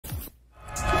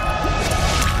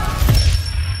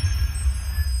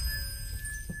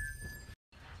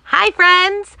Hi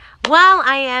friends! While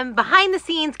I am behind the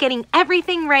scenes getting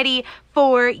everything ready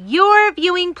for your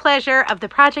viewing pleasure of the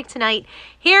project tonight,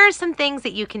 here are some things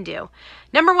that you can do.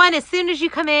 Number one, as soon as you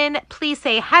come in, please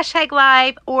say hashtag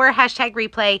live or hashtag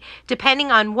replay,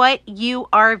 depending on what you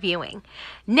are viewing.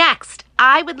 Next,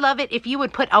 I would love it if you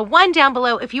would put a 1 down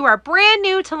below if you are brand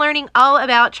new to learning all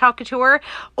about Couture,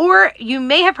 or you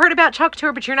may have heard about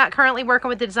Couture, but you're not currently working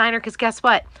with the designer, because guess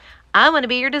what? I want to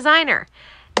be your designer.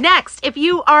 Next, if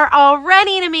you are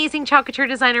already an amazing Couture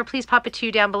designer, please pop a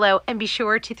 2 down below and be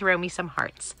sure to throw me some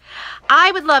hearts.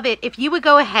 I would love it if you would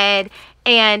go ahead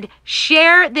and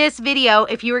share this video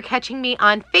if you are catching me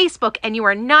on Facebook and you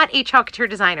are not a Couture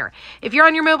designer. If you're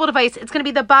on your mobile device, it's going to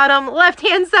be the bottom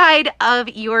left-hand side of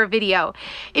your video.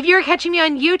 If you're catching me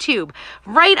on YouTube,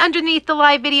 right underneath the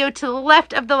live video to the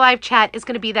left of the live chat is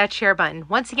going to be that share button.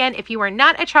 Once again, if you are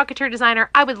not a Couture designer,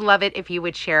 I would love it if you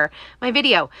would share my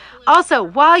video. Also,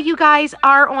 while you guys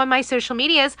are on my social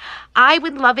medias, I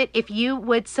would love it if you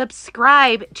would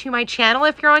subscribe to my channel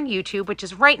if you're on YouTube, which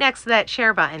is right next to that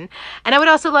share button. And I would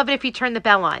also love it if you turn the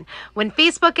bell on. When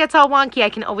Facebook gets all wonky, I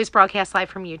can always broadcast live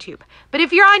from YouTube. But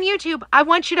if you're on YouTube, I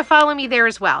want you to follow me there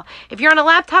as well. If you're on a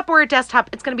laptop or a desktop,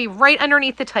 it's going to be right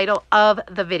underneath the title of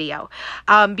the video.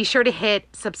 Be sure to hit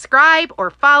subscribe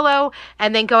or follow,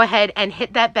 and then go ahead and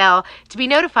hit that bell to be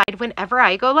notified whenever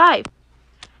I go live.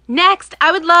 Next,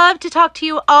 I would love to talk to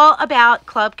you all about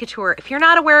Club Couture. If you're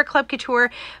not aware of Club Couture,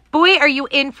 boy, are you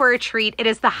in for a treat. It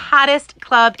is the hottest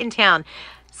club in town.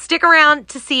 Stick around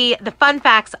to see the fun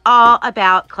facts all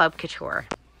about Club Couture.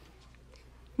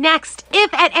 Next,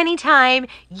 if at any time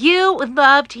you would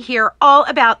love to hear all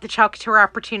about the Couture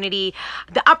opportunity,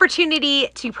 the opportunity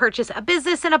to purchase a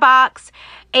business in a box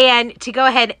and to go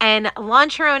ahead and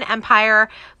launch your own empire,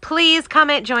 please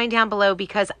comment, join down below,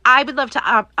 because I would love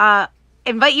to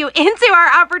invite you into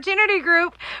our opportunity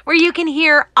group where you can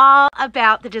hear all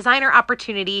about the designer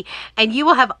opportunity, and you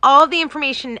will have all the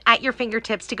information at your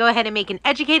fingertips to go ahead and make an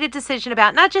educated decision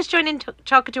about not just joining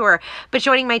Couture, but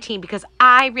joining my team, because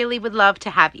I really would love to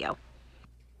have you.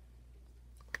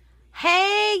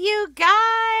 Hey, you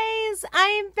guys,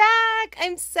 I am back.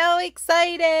 I'm so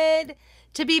excited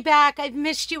to be back. I've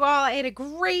missed you all. I had a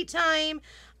great time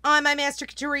on my Master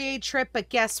Couturier trip, but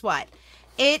guess what?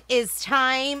 It is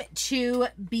time to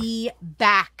be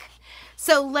back.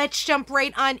 So let's jump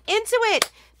right on into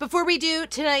it before we do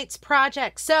tonight's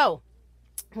project. So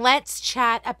let's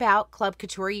chat about Club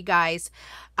Couture, you guys.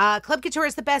 Club Couture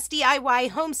is the best DIY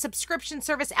home subscription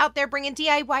service out there, bringing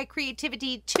DIY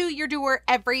creativity to your door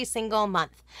every single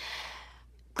month.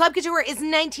 Club Couture is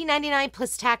 $19.99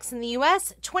 plus tax in the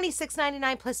US,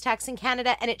 $26.99 plus tax in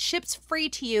Canada, and it ships free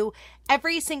to you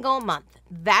every single month.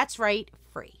 That's right,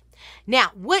 free. Now,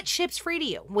 what ships free to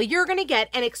you? Well, you're going to get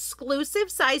an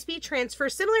exclusive size B transfer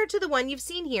similar to the one you've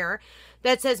seen here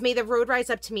that says, "May the road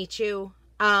rise up to meet you."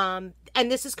 And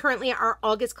this is currently our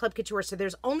August Club Couture, so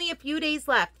there's only a few days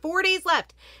left, 4 days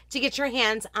left to get your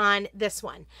hands on this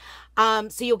one.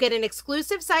 So you'll get an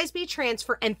exclusive size B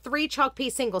transfer and 3 chalk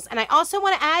paste singles. And I also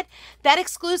want to add that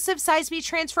exclusive size B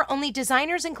transfer only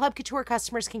designers and Club Couture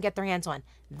customers can get their hands on.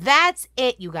 That's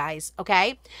it, you guys,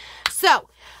 okay? So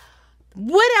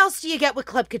what else do you get with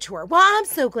Club Couture? Well, I'm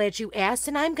so glad you asked,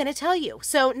 and I'm going to tell you.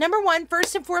 So, number one,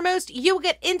 first and foremost, you will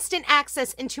get instant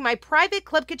access into my private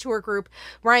Club Couture group,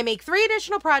 where I make 3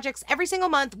 additional projects every single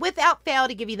month without fail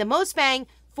to give you the most bang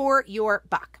for your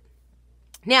buck.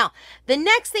 Now, the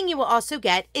next thing you will also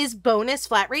get is bonus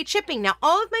flat rate shipping. Now,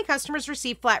 all of my customers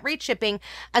receive flat rate shipping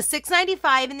of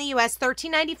 $6.95 in the US,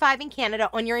 $13.95 in Canada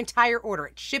on your entire order.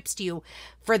 It ships to you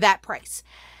for that price.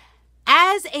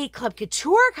 As a Club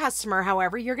Couture customer,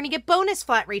 however, you're going to get bonus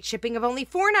flat rate shipping of only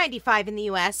 $4.95 in the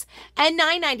US and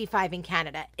 $9.95 in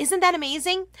Canada. Isn't that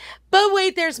amazing? But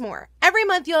wait, there's more. Every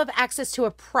month you'll have access to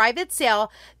a private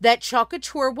sale that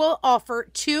Couture will offer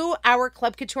to our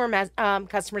Club Couture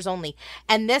customers only.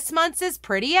 And this month's is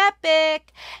pretty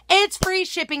epic. It's free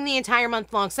shipping the entire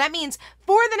month long. So that means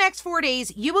for the next 4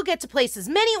 days, you will get to place as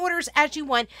many orders as you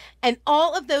want, and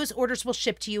all of those orders will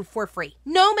ship to you for free.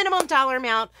 No minimum dollar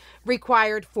amount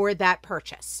required for that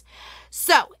purchase.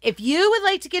 So if you would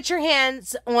like to get your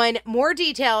hands on more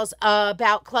details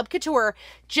about Club Couture,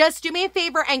 just do me a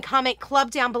favor and comment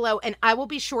club down below, and I will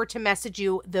be sure to message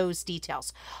you those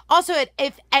details. Also,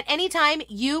 if at any time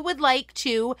you would like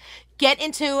to get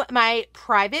into my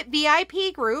private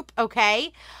VIP group,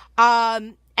 okay,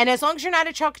 And as long as you're not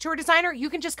a Chalk Couture designer, you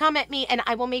can just comment me and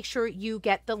I will make sure you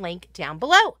get the link down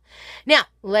below. Now,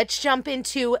 let's jump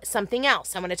into something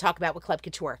else I want to talk about with Club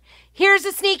Couture. Here's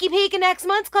a sneaky peek of next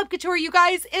month's Club Couture, you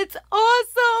guys. It's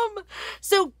awesome.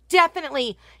 So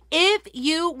definitely, if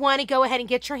you want to go ahead and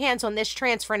get your hands on this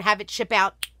transfer and have it ship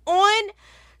out on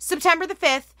September the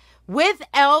 5th, with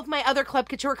all of my other Club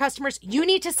Couture customers, you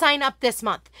need to sign up this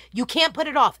month. You can't put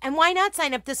it off. And why not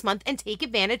sign up this month and take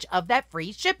advantage of that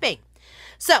free shipping?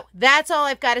 So that's all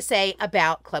I've got to say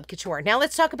about Club Couture. Now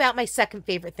let's talk about my second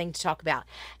favorite thing to talk about.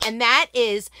 And that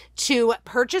is to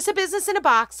purchase a business in a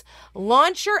box,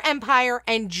 launch your empire,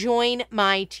 and join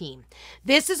my team.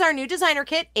 This is our new designer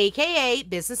kit, aka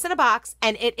Business in a Box,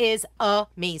 and it is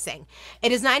amazing.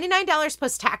 It is $99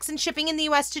 plus tax and shipping in the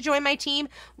US to join my team,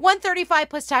 $135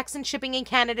 plus tax and shipping in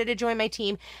Canada to join my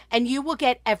team, and you will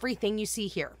get everything you see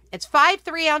here. It's 5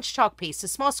 3-ounce chalk paste, a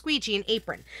small squeegee, an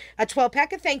apron, a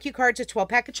 12-pack of thank you cards, a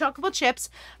 12-pack of chalkable chips,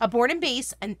 a board and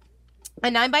base, and a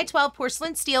 9x12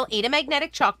 porcelain steel Ada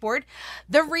magnetic chalkboard,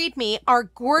 the ReadMe, our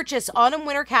gorgeous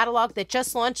autumn-winter catalog that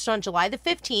just launched on July the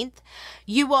 15th.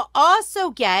 You will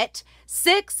also get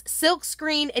 6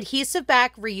 silkscreen adhesive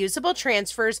back reusable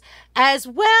transfers, as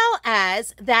well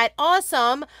as that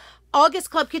awesome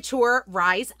August Club Couture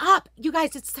Rise Up. You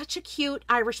guys, it's such a cute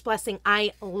Irish blessing.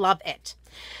 I love it.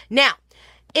 Now,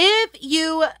 if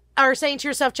you are saying to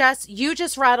yourself, Jess, you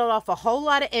just rattled off a whole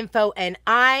lot of info and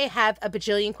I have a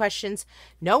bajillion questions,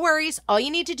 no worries. All you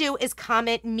need to do is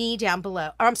comment me down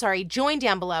below. Or I'm sorry, join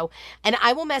down below, and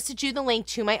I will message you the link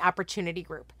to my opportunity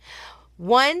group.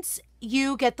 Once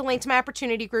you get the link to my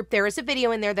opportunity group, there is a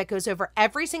video in there that goes over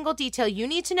every single detail you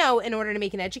need to know in order to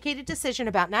make an educated decision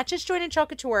about not just joining Chalk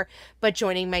Couture, but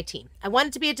joining my team. I want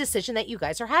it to be a decision that you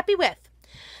guys are happy with.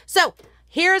 So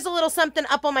here's a little something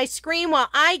up on my screen while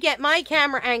I get my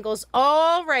camera angles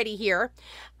all ready here.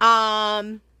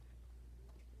 And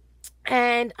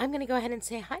I'm going to go ahead and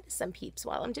say hi to some peeps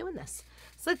while I'm doing this.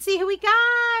 So let's see who we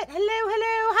got. Hello,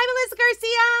 hello. Hi, Melissa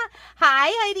Garcia.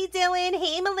 Hi, Heidi Dillon.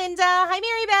 Hey, Melinda. Hi,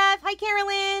 Mary Beth. Hi,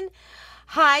 Carolyn.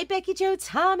 Hi, Becky Jo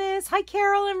Thomas. Hi,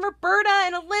 Carol and Roberta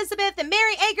and Elizabeth and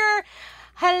Mary Egger.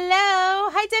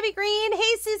 Hello. Hi, Debbie Green.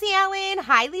 Hey, Susie Allen.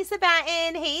 Hi, Lisa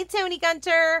Batten. Hey, Tony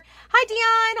Gunter. Hi,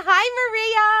 Dion. Hi,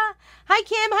 Maria. Hi,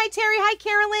 Kim. Hi, Terry. Hi,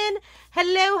 Carolyn.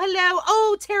 Hello, hello.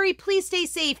 Oh, Terry, please stay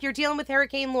safe. You're dealing with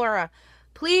Hurricane Laura.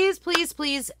 Please, please,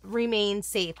 please remain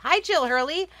safe. Hi, Jill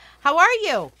Hurley. How are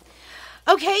you?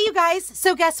 Okay, you guys.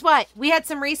 So guess what? We had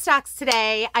some restocks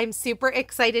today. I'm super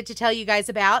excited to tell you guys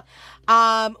about.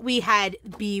 We had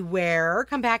Beware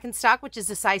come back in stock, which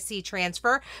is a size C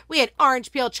transfer. We had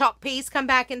Orange Peel Chalk Paste come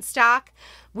back in stock.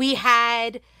 We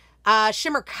had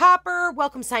Shimmer Copper,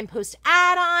 Welcome Signpost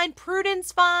Add-on,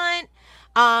 Prudence Font,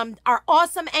 our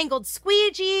awesome angled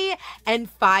squeegee, and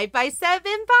 5x7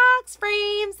 box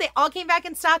frames. They all came back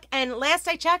in stock, and last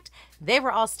I checked, they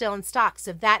were all still in stock.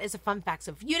 So that is a fun fact.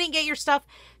 So if you didn't get your stuff,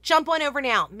 jump on over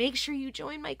now. Make sure you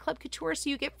join my Club Couture so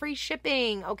you get free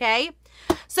shipping, okay?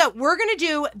 So we're going to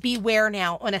do Beware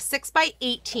now on a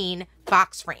 6x18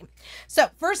 box frame. So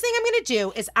first thing I'm going to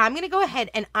do is I'm going to go ahead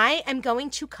and I am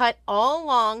going to cut all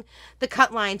along the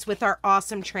cut lines with our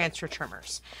awesome transfer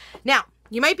trimmers. Now,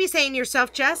 you might be saying to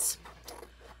yourself, Jess,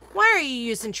 why are you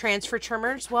using transfer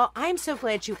trimmers? Well, I'm so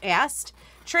glad you asked.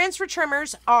 Transfer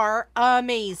trimmers are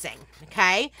amazing,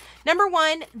 okay? Number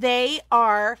one, they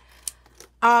are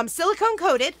silicone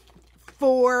coated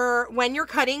for when you're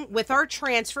cutting with our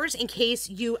transfers. In case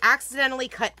you accidentally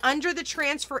cut under the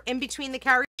transfer in between the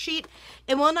carrier sheet,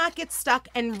 it will not get stuck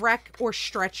and wreck or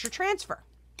stretch your transfer.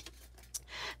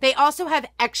 They also have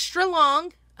extra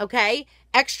long, okay?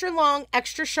 Extra long,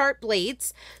 extra sharp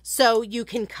blades, so you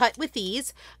can cut with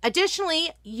these.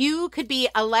 Additionally, you could be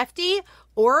a lefty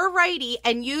or a righty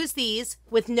and use these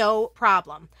with no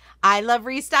problem. I love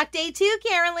restock day too,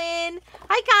 Carolyn. Hi,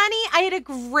 Connie. I had a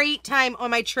great time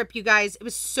on my trip, you guys. It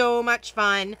was so much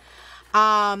fun.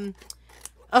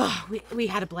 We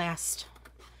had a blast.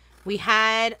 We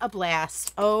had a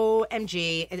blast.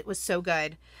 OMG. It was so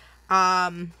good.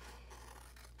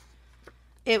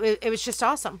 It was just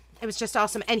awesome. It was just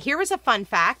awesome. And here was a fun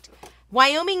fact.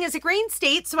 Wyoming is a green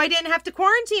state, so I didn't have to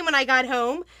quarantine when I got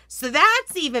home. So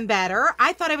that's even better.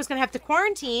 I thought I was going to have to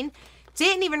quarantine.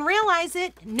 Didn't even realize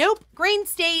it. Nope, green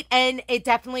state. And it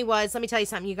definitely was. Let me tell you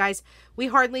something, you guys. We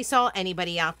hardly saw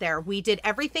anybody out there. We did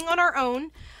everything on our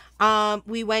own.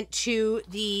 We went to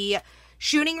the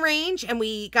shooting range and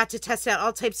we got to test out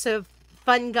all types of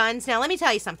fun guns. Now, let me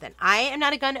tell you something. I am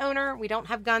not a gun owner. We don't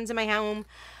have guns in my home.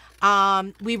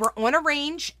 We were on a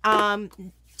range.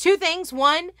 Two things.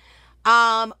 One,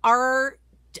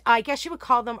 I guess you would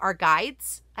call them our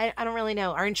guides. I don't really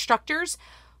know. Our instructors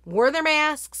wore their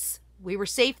masks. We were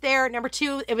safe there. Number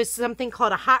 2, it was something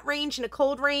called a hot range and a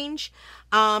cold range.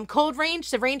 Cold range,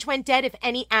 the range went dead if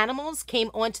any animals came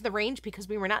onto the range because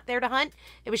we were not there to hunt.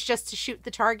 It was just to shoot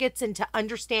the targets and to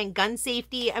understand gun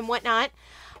safety and whatnot.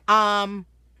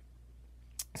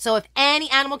 So if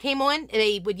any animal came on,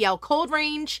 they would yell cold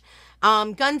range,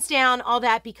 guns down, all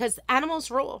that, because animals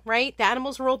rule, right? The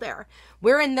animals rule there.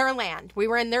 We're in their land. We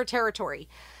were in their territory.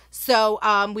 So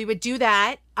we would do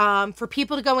that for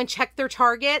people to go and check their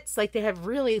targets. Like they have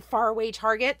really far away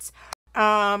targets.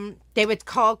 They would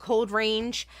call cold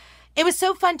range. It was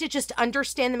so fun to just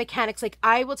understand the mechanics. Like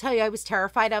I will tell you, I was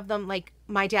terrified of them. Like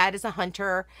my dad is a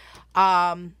hunter.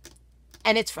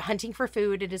 And it's for hunting for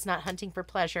food. It is not hunting for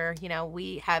pleasure. You know,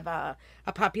 we have a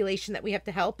population that we have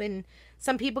to help. And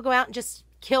some people go out and just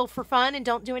kill for fun and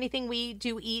don't do anything. We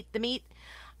do eat the meat.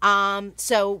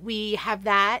 So we have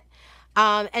that.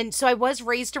 And so I was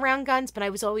raised around guns, but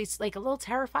I was always like a little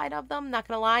terrified of them, not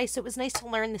gonna lie. So it was nice to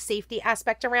learn the safety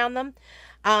aspect around them.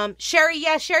 Sherry,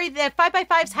 the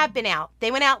 5x5s have been out.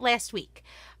 They went out last week,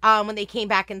 when they came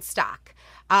back in stock.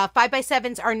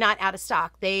 5x7s are not out of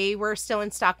stock. They were still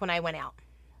in stock when I went out.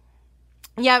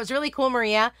 Yeah, it was really cool,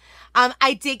 Maria.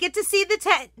 I did get to see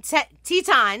the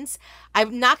Tetons.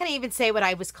 I'm not going to even say what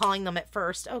I was calling them at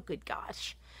first. Oh, good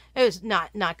gosh. It was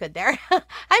not good there. Hi,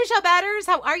 Michelle Batters.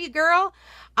 How are you, girl?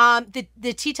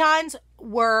 The Tetons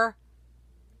were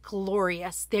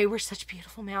glorious. They were such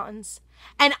beautiful mountains.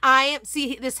 And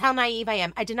see, this is how naive I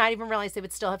am. I did not even realize they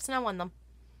would still have snow on them.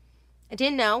 I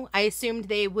didn't know. I assumed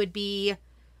they would be,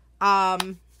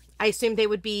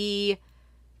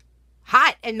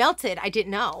 hot and melted. I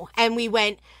didn't know. And we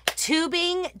went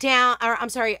tubing down,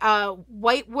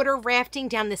 whitewater rafting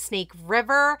down the Snake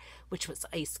River, which was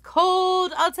ice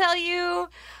cold, I'll tell you.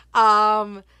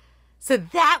 So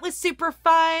that was super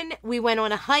fun. We went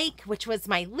on a hike, which was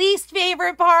my least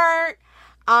favorite part.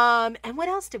 And what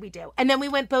else did we do? And then we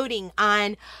went boating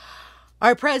on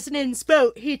our president's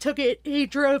boat. He drove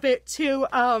it to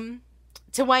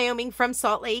Wyoming from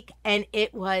Salt Lake. And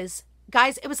it was,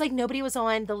 guys, it was like nobody was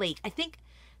on the lake. I think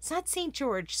it's not St.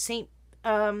 George,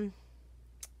 or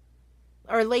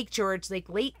Lake George, like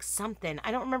Lake something.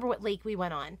 I don't remember what lake we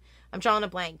went on. I'm drawing a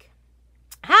blank.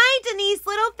 Hi, Denise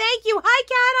Little. Thank you. Hi,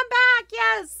 Kat. I'm back.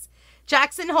 Yes.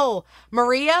 Jackson Hole.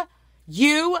 Maria,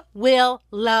 you will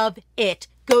love it.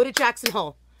 Go to Jackson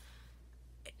Hole.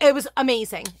 It was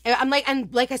amazing.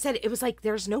 And like I said, it was like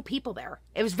there's no people there.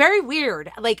 It was very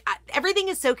weird. Like everything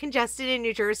is so congested in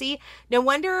New Jersey. No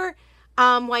wonder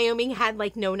Wyoming had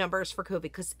like no numbers for COVID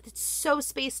because it's so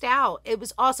spaced out. It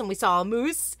was awesome. We saw a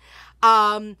moose.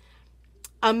 We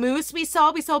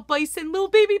saw bison, little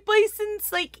baby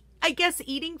bisons, like I guess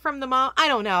eating from the mom. I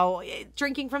don't know,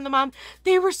 drinking from the mom.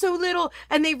 They were so little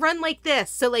and they run like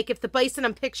this. So like if the bison,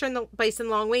 I'm picturing the bison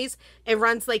long ways, it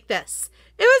runs like this.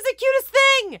 It was the cutest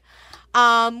thing.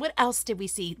 What else did we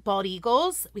see? Bald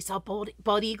eagles. We saw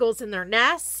bald eagles in their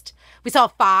nest. We saw a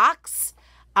fox.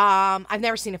 I've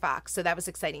never seen a fox, so that was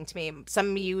exciting to me.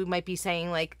 Some of you might be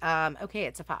saying like, okay,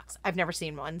 it's a fox. I've never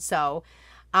seen one. So,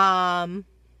 oh,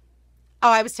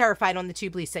 I was terrified on the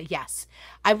tube, Lisa. Yes.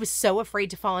 I was so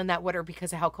afraid to fall in that water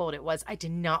because of how cold it was. I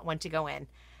did not want to go in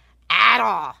at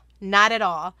all. Not at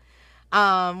all.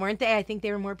 Weren't they? I think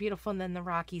they were more beautiful than the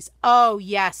Rockies. Oh,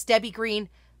 yes. Debbie Green.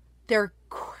 They're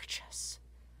gorgeous.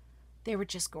 They were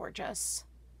just gorgeous.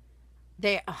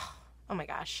 Oh my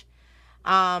gosh.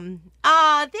 Thanks,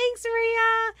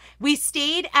 Maria. We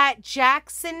stayed at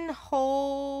Jackson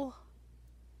Hole.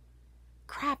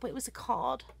 Crap, what was it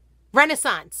called?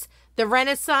 Renaissance. The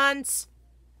Renaissance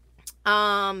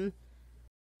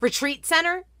Retreat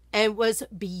Center. It was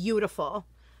beautiful.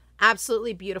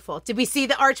 Absolutely beautiful. Did we see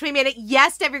the archway made it?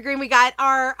 Yes, Debbie Green. We got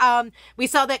our, we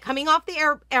saw that coming off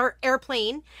the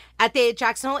airplane at the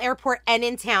Jackson Hole Airport and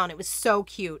in town. It was so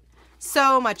cute.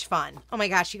 So much fun. Oh my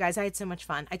gosh, you guys, I had so much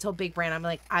fun. I told Big Brand, I'm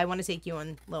like, I want to take you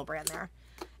and Little Brand there.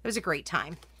 It was a great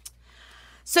time.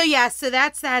 So yeah, so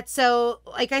that's that. So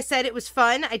like I said, it was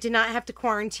fun. I did not have to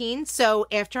quarantine. So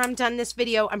after I'm done this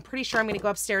video, I'm pretty sure I'm going to go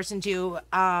upstairs and do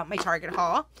my Target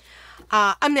haul.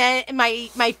 I'm at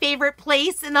my favorite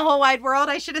place in the whole wide world.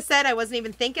 I should have said. I wasn't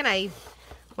even thinking. I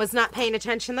was not paying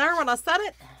attention there when I said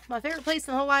it. My favorite place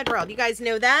in the whole wide world. You guys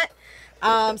know that.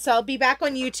 So I'll be back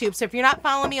on YouTube. So if you're not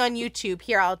following me on YouTube,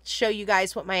 here, I'll show you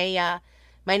guys what my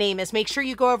name is. Make sure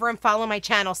you go over and follow my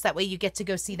channel so that way you get to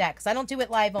go see that because I don't do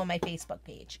it live on my Facebook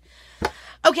page.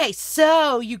 Okay,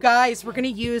 so you guys, we're going to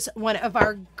use one of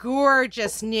our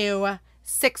gorgeous new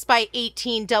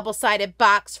 6x18 double-sided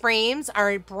box frames,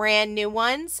 our brand new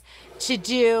ones, to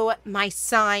do my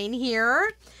sign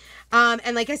here.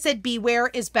 And like I said,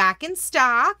 Beware is back in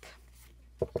stock.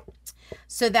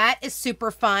 So that is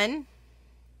super fun.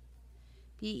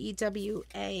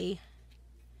 B-E-W-A.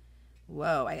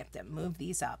 Whoa, I have to move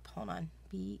these up. Hold on.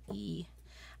 B-E.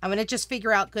 I'm going to just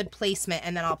figure out good placement,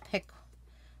 and then I'll pick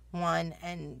one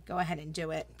and go ahead and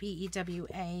do it.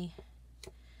 B-E-W-A-R.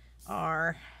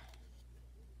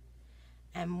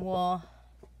 And we'll...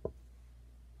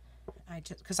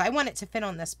 because I want it to fit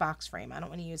on this box frame. I don't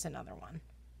want to use another one.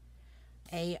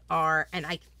 A-R. And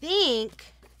I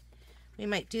think we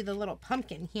might do the little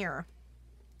pumpkin here.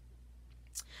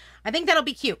 I think that'll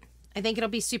be cute. I think it'll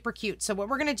be super cute. So what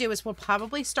we're going to do is we'll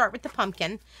probably start with the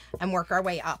pumpkin and work our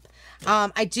way up.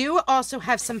 I do also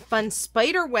have some fun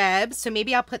spider webs, so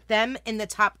maybe I'll put them in the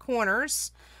top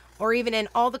corners or even in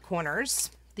all the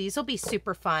corners. These will be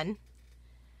super fun.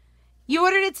 You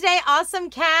ordered it today? Awesome,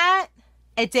 Kat.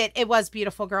 It did. It was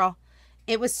beautiful, girl.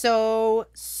 It was so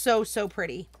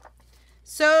pretty.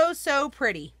 So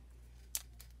pretty.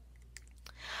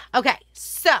 Okay,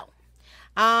 so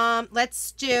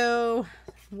let's do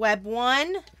web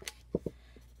 1.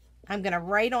 I'm going to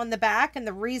write on the back, and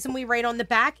the reason we write on the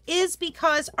back is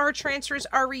because our transfers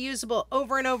are reusable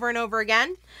over and over and over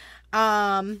again.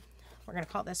 We're going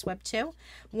to call this web 2.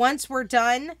 Once we're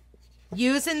done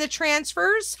using the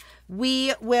transfers,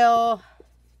 we will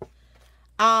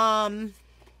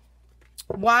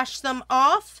wash them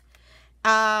off,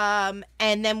 and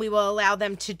then we will allow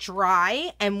them to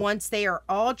dry. And once they are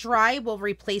all dry, we'll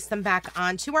replace them back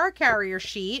onto our carrier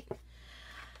sheet.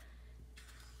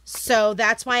 So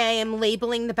that's why I am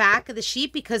labeling the back of the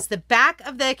sheet, because the back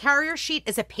of the carrier sheet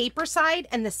is a paper side,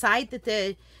 and the side that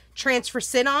the transfer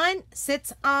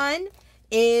sits on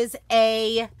is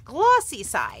a glossy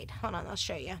side. Hold on, I'll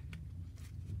show you.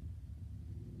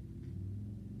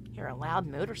 Hear a loud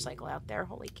motorcycle out there.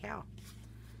 Holy cow.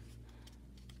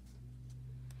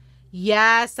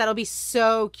 Yes, that'll be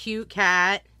so cute,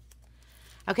 Kat.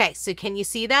 Okay, so can you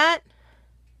see that?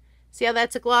 See how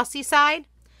that's a glossy side?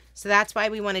 So that's why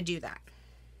we want to do that.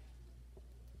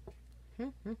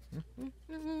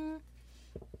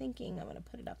 Thinking I'm going to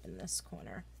put it up in this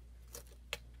corner.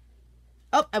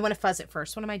 Oh, I want to fuzz it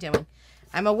first. What am I doing?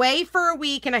 I'm away for a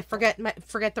week and I forget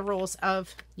the rules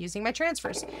of using my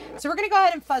transfers. So we're going to go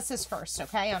ahead and fuzz this first,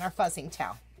 okay, on our fuzzing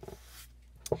towel.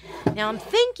 Now I'm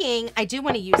thinking I do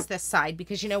want to use this side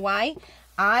because you know why?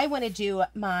 I want to do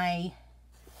my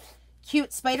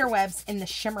cute spider webs in the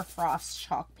Shimmer Frost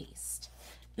chalk paste.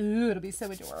 Ooh, it'll be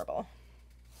so adorable.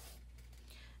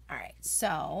 All right,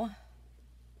 so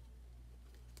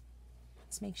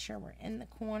let's make sure we're in the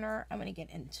corner. I'm going to get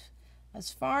into as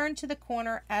far into the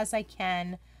corner as I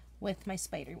can with my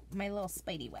little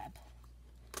spidey web.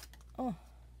 Oh.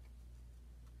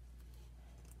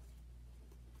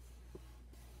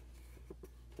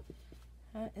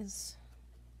 That is,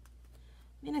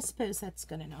 I mean, I suppose that's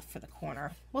good enough for the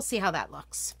corner. We'll see how that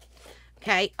looks.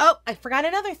 Okay. Oh, I forgot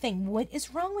another thing. What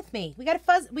is wrong with me? We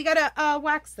gotta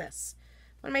wax this.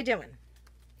 What am I doing?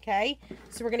 Okay.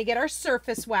 So we're gonna get our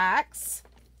surface wax.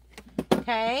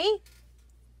 Okay.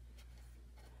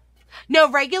 No,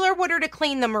 regular water to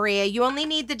clean them, Maria. You only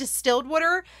need the distilled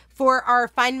water for our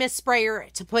fine mist sprayer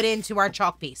to put into our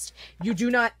chalk paste. You do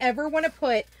not ever want to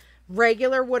put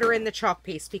regular water in the chalk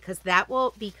paste because that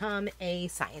will become a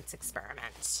science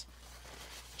experiment.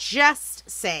 Just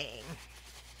saying.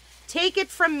 Take it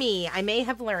from me. I may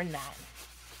have learned that.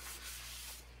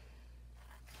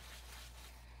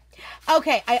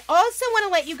 Okay, I also want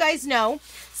to let you guys know,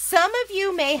 some of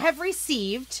you may have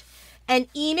received an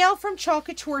email from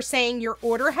Couture saying your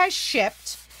order has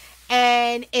shipped,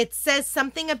 and it says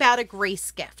something about a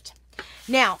grace gift.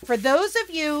 Now, for those of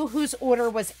you whose order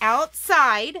was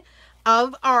outside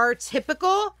of our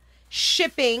typical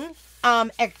shipping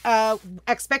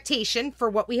expectation for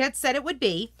what we had said it would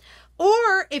be,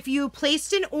 or if you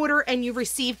placed an order and you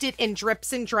received it in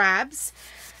drips and drabs,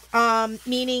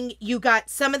 meaning you got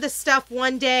some of the stuff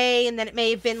one day and then it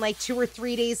may have been like 2 or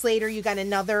 3 days later you got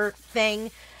another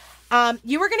thing,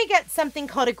 you were going to get something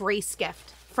called a grace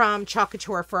gift from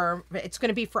Couture. It's going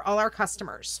to be for all our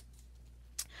customers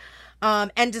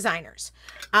and designers.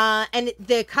 And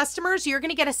the customers, you're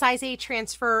going to get a size A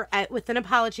transfer with an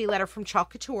apology letter from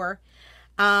Couture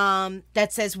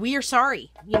that says, we are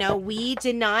sorry. You know, we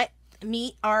did not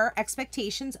meet our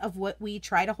expectations of what we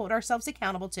try to hold ourselves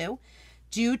accountable to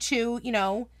due to, you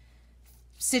know,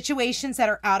 situations that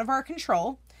are out of our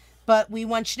control. But we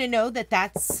want you to know that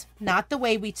that's not the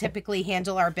way we typically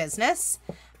handle our business.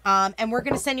 And we're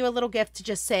going to send you a little gift to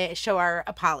just show our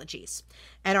apologies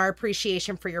and our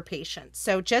appreciation for your patience.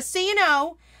 So just so you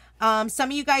know, some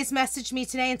of you guys messaged me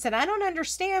today and said, I don't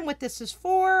understand what this is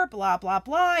for, blah, blah,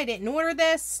 blah. I didn't order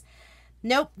this.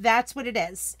 Nope, that's what it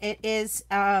is. It is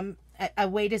a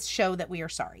way to show that we are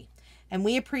sorry. And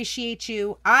we appreciate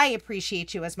you. I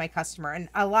appreciate you as my customer. And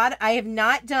a lot, I have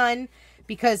not done,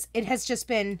 because it has just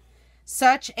been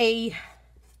such a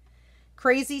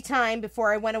crazy time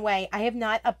before I went away. I have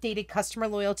not updated customer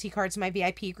loyalty cards in my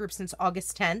VIP group since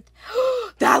August 10th.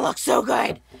 That looks so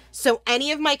good. So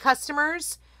any of my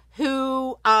customers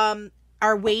who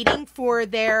are waiting for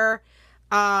their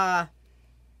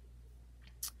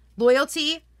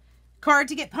loyalty card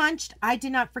to get punched, I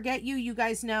did not forget you. You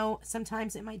guys know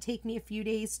sometimes it might take me a few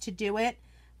days to do it,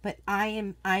 but I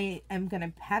am going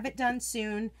to have it done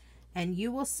soon, and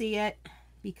you will see it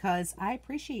because I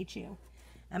appreciate you.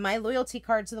 And my loyalty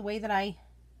cards are the way that I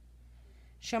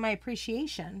show my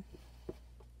appreciation,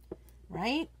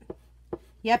 right?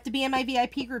 You have to be in my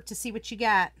VIP group to see what you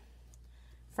get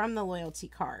from the loyalty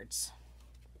cards.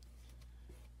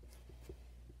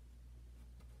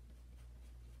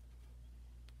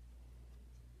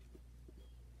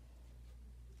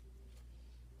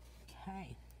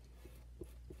 Okay.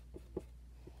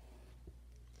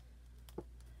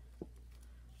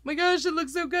 My gosh, it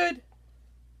looks so good.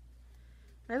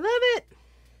 I love it.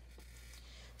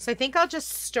 So I think I'll just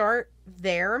start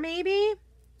there, maybe.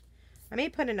 I may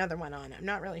put another one on. I'm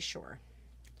not really sure.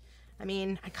 I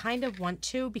mean, I kind of want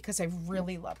to because I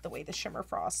really love the way the Shimmer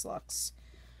Frost looks.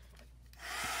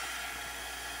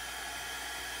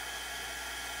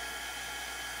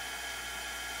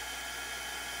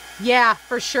 Yeah,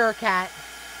 for sure, Kat.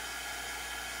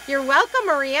 You're welcome,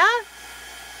 Maria.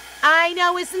 I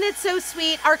know, isn't it so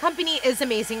sweet? Our company is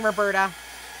amazing, Roberta.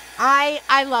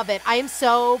 I love it. I am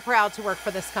so proud to work for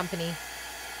this company.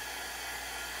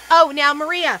 Oh, now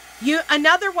Maria,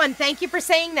 another one. Thank you for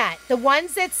saying that. The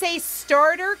ones that say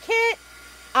starter kit,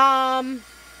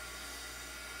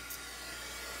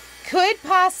 could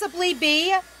possibly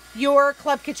be your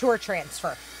Club Couture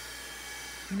transfer.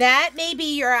 That may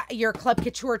be your Club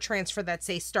Couture transfer that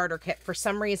say starter kit. For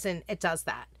some reason, it does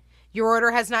that. Your order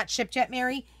has not shipped yet,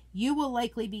 Mary. You will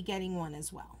likely be getting one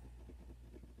as well.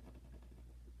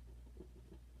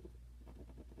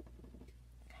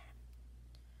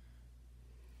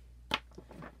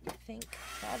 I think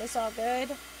that is all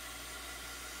good.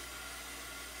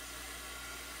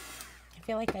 I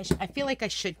feel like I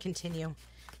should continue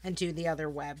and do the other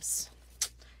webs.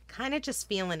 Kind of just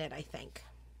feeling it, I think.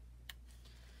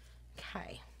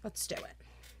 Okay, let's do it.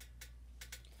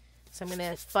 So I'm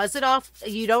going to fuzz it off.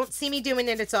 You don't see me doing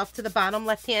it. It's off to the bottom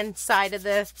left-hand side of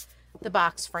the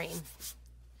box frame.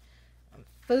 I'm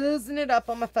fuzzing it up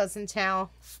on my fuzzing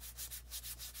towel.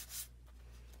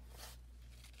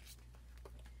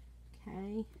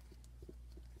 Okay.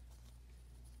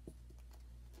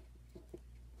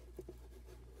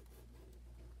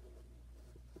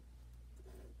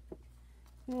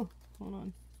 Oh, hold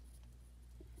on.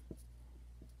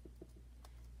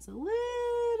 It's a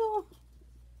little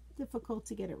difficult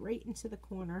to get it right into the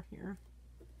corner here.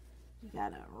 You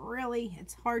gotta really,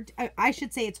 it's hard. I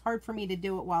should say it's hard for me to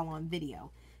do it while on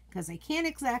video because I can't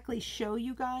exactly show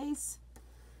you guys.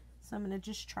 So I'm gonna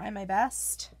just try my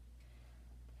best.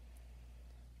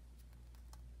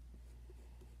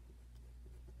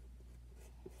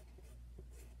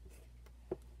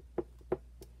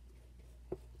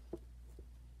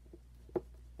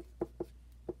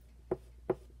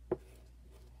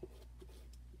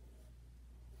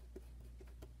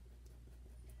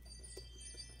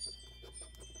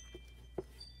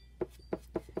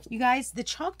 You guys, the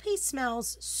chalk paste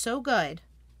smells so good.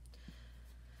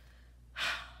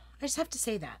 I just have to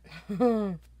say that.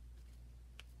 Okay.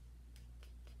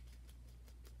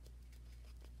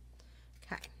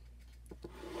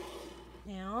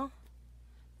 Now,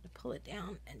 I'm going to pull it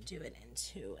down and do it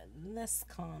into this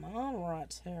corner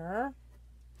right here.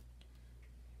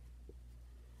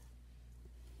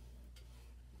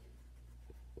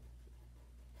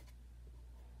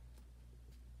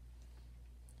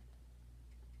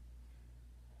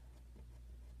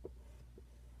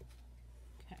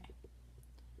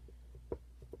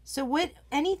 So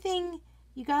anything,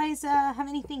 you guys have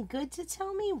anything good to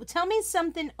tell me? Tell me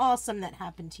something awesome that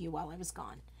happened to you while I was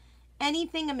gone.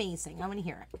 Anything amazing. I want to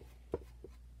hear it.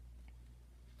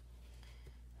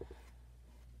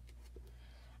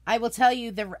 I will tell you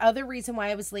the other reason why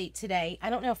I was late today. I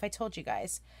don't know if I told you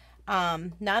guys.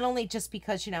 Not only just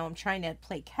because, you know, I'm trying to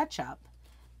play catch up,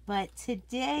 but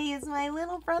today is my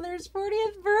little brother's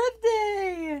 40th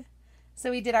birthday. So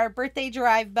we did our birthday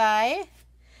drive-by.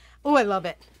 Oh, I love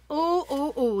it. Oh,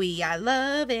 oh, oh, I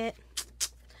love it.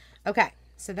 Okay,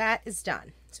 so that is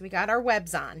done. So we got our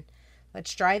webs on.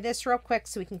 Let's dry this real quick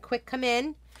so we can quick come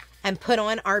in and put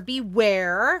on our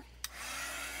Beware.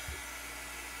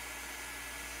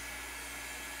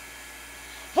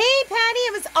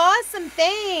 that was awesome.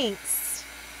 Thanks.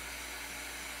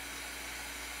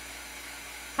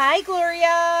 Hi,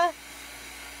 Gloria.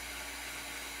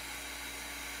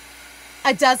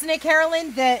 Doesn't it,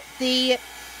 Carolyn? The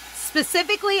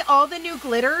specifically all the new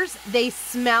glitters, they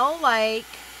smell like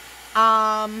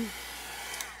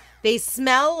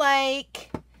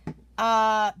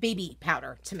baby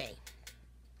powder to me.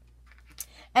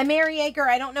 And Mary Yeager,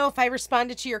 I don't know if I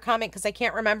responded to your comment because I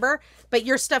can't remember, but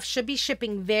your stuff should be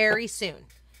shipping very soon.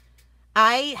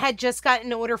 I had just gotten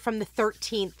an order from the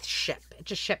 13th ship. It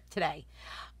just shipped today.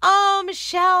 Oh,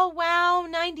 Michelle, wow,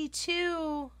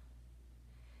 92.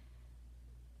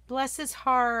 Bless his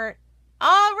heart.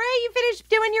 All right, you finished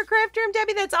doing your craft room,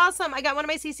 Debbie. That's awesome. I got one of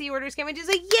my CC orders. Can't wait to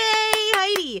say, yay,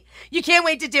 Heidi. You can't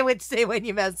wait to do it today when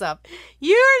you mess up.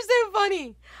 You're so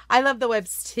funny. I love the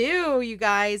webs too, you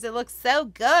guys. It looks so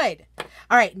good.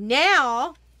 All right,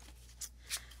 now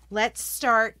let's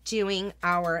start doing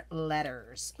our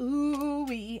letters. Ooh,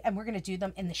 and we're going to do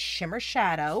them in the Shimmer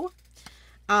Shadow.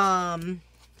 They're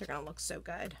going to look so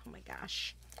good. Oh my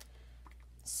gosh.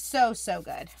 So, so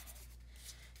good.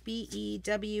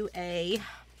 B-E-W-A.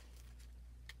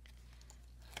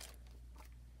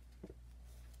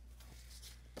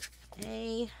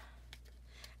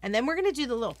 And then we're going to do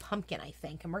the little pumpkin, I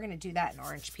think. And we're going to do that in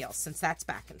orange peel since that's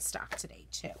back in stock today,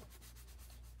 too.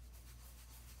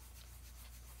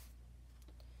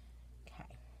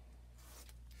 Okay.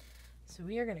 So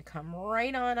we are going to come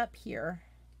right on up here.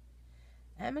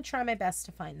 I'm going to try my best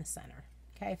to find the center.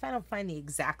 Okay, if I don't find the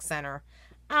exact center,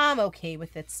 I'm okay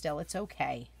with it still. It's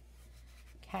okay.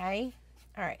 Okay.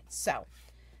 All right. So,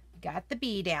 got the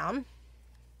B down.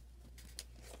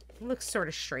 It looks sort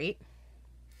of straight.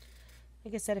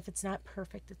 Like I said, if it's not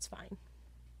perfect, it's fine.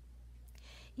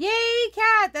 Yay,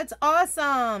 Kat! That's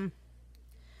awesome.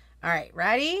 All right.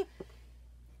 Ready?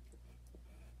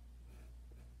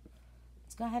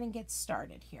 Let's go ahead and get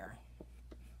started here.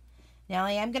 Now,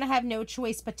 I am going to have no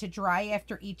choice but to dry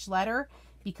after each letter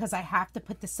because I have to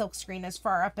put the silk screen as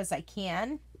far up as I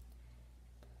can.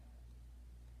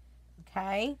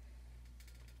 Okay.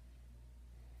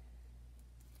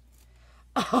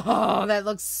 Oh, that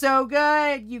looks so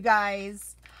good, you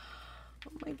guys.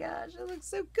 Oh my gosh, it looks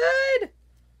so good.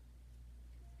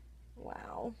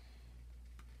 Wow.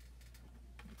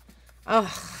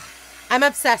 Oh, I'm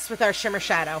obsessed with our Shimmer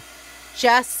Shadow.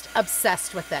 Just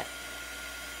obsessed with it.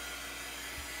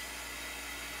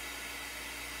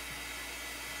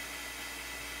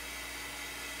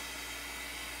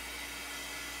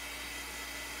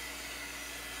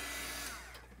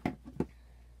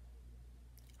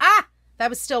 That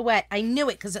was still wet. I knew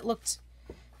it because it looked...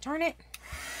 Darn it.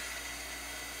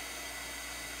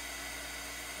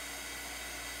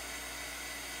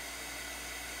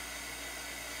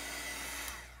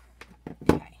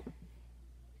 Okay.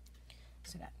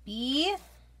 So that B.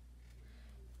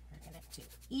 We're going to do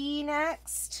E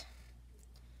next.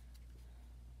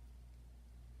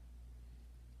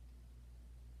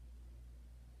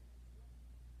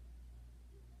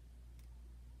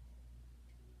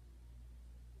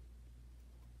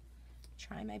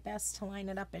 Try my best to line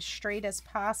it up as straight as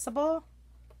possible.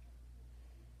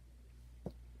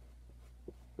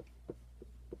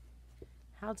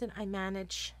 How did I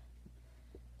manage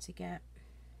to get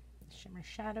the Shimmer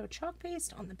Shadow chalk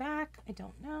paste on the back? I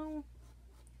don't know.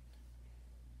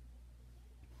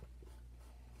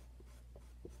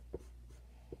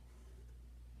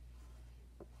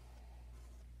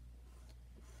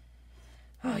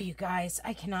 Oh, you guys,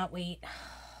 I cannot wait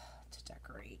to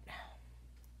decorate.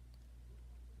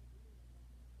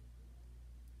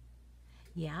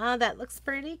 Yeah, that looks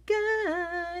pretty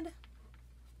good.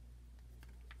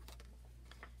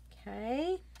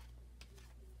 Okay.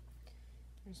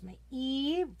 There's my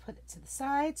E. Put it to the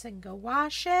side so I can go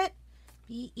wash it.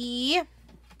 B-E.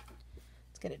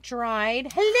 Let's get it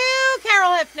dried. Hello,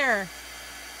 Carol Hefner.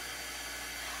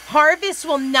 Harvest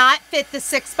will not fit the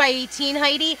 6x18,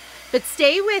 Heidi, but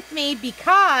stay with me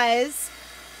because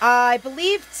I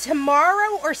believe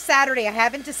tomorrow or Saturday, I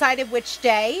haven't decided which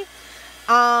day,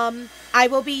 I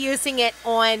will be using it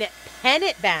on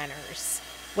pennant banners.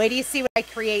 Wait till you see what I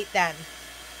create then.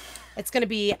 It's going to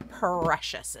be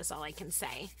precious is all I can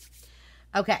say.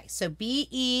 Okay, so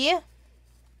B-E.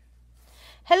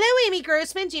 Hello, Amy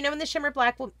Grossman. Do you know when the Shimmer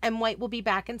Black and White will be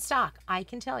back in stock? I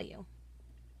can tell you.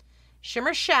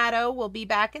 Shimmer Shadow will be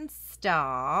back in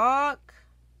stock.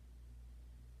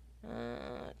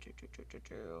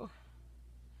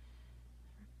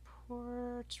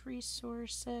 Reports,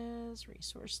 resources,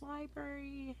 resource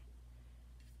library.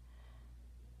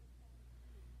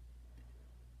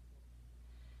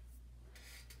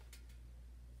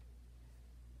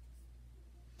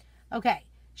 Okay.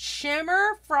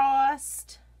 Shimmer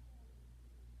Frost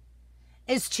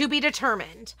is to be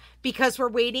determined because we're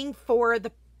waiting for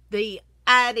the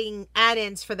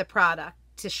add-ins for the product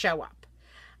to show up.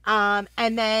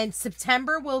 And then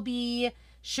September will be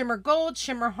Shimmer Gold,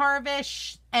 Shimmer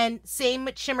Harvest, and same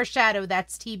with Shimmer Shadow.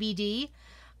 That's TBD.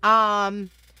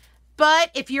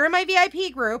 But if you're in my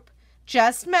VIP group,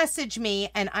 just message me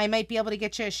and I might be able to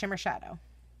get you a Shimmer Shadow.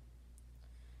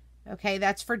 Okay,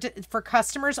 that's for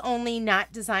customers only,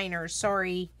 not designers.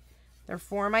 Sorry. They're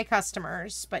for my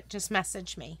customers, but just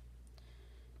message me.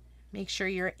 Make sure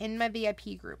you're in my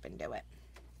VIP group and do it.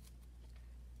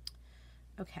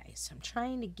 Okay, so I'm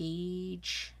trying to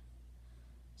gauge.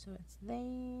 So it's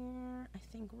there, I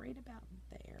think right about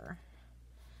there.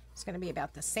 It's going to be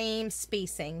about the same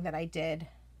spacing that I did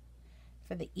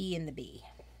for the E and the B.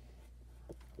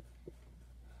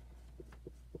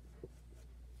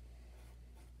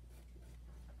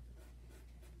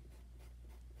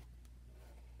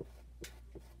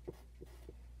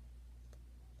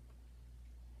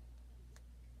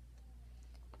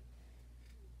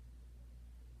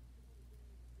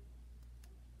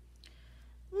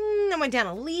 I went down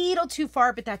a little too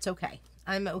far, but that's okay.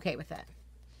 I'm okay with it.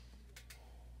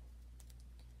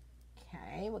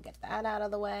 Okay, we'll get that out of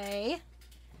the way.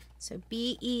 So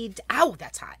B-E... Ow,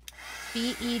 that's hot.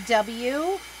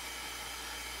 B-E-W.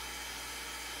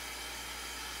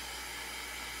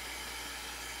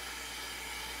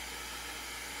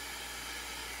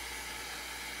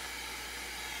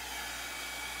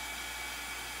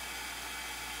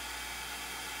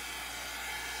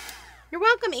 You're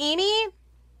welcome, Amy.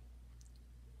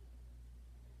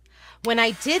 When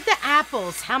I did the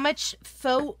apples, how much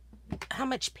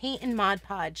paint and Mod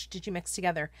Podge did you mix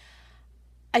together?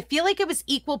 I feel like it was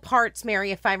equal parts,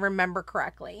 Mary, if I remember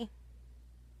correctly.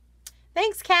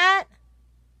 Thanks, Kat.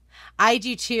 I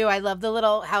do too. I love the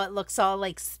little, how it looks all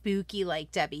like spooky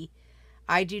like Debbie.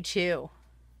 I do too.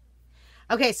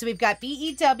 Okay, so we've got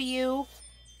B-E-W-A.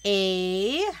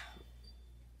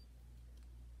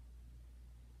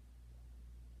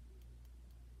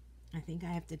 I think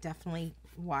I have to definitely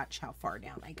watch how far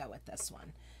down I go with this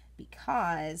one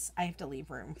because I have to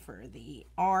leave room for the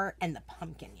R and the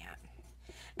pumpkin yet.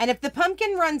 And if the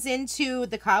pumpkin runs into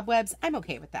the cobwebs, I'm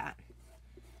okay with that.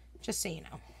 Just so you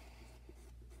know.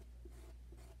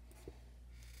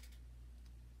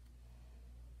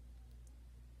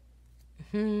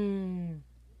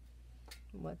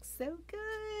 Looks so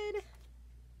good.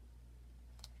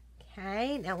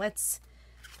 Okay, now let's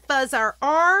fuzz our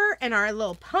R and our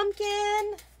little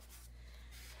pumpkin.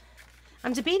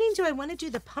 I'm debating, do I want to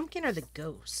do the pumpkin or the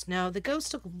ghost? No, the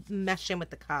ghost will mesh in with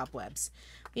the cobwebs.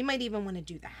 We might even want to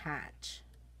do the hat.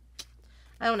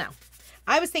 I don't know.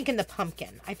 I was thinking the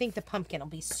pumpkin. I think the pumpkin will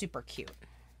be super cute.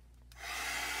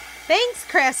 Thanks,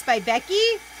 Chris, by Becky.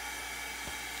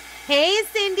 Hey,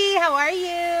 Cindy, how are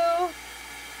you?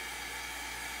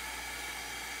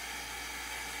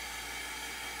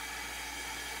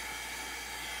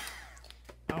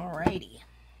 Alrighty.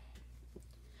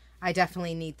 I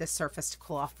definitely need this surface to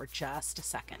cool off for just a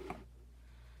second.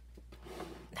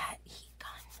 That heat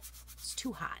gun, it's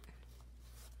too hot.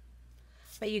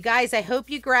 But you guys, I hope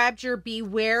you grabbed your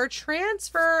Beware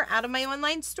transfer out of my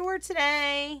online store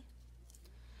today.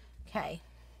 Okay.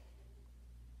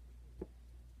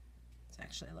 It's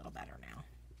actually a little better now.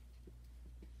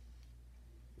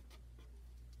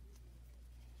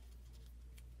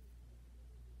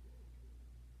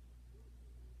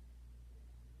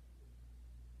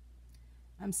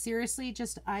 I'm seriously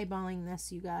just eyeballing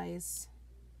this, you guys.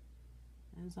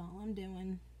 That's all I'm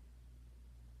doing.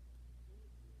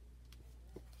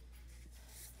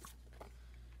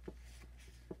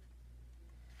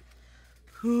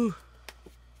 Whew.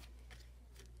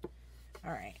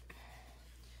 All right.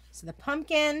 So the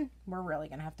pumpkin, we're really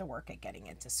going to have to work at getting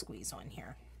it to squeeze on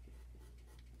here.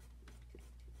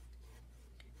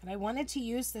 But I wanted to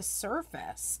use this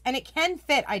surface. And it can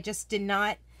fit. I just did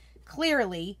not...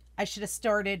 Clearly, I should have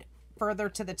started further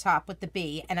to the top with the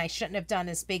B, and I shouldn't have done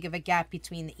as big of a gap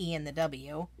between the E and the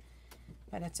W.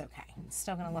 But it's okay. It's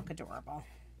still going to look adorable.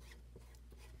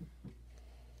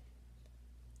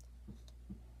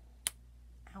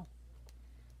 Ow.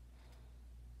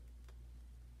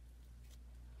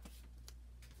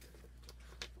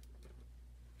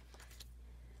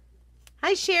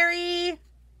 Hi, Sherry.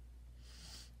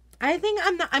 I think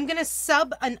I'm going to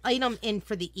sub an item in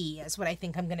for the E is what I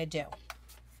think I'm going to do.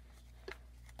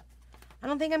 I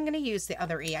don't think I'm going to use the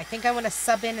other E. I think I want to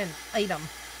sub in an item.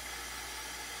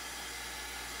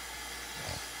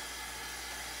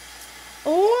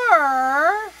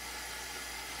 Or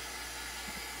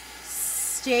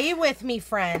stay with me,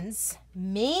 friends.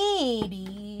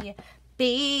 Maybe,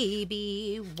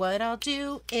 baby, what I'll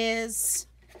do is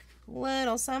a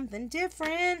little something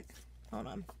different. Hold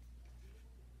on.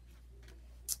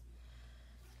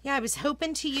 Yeah, I was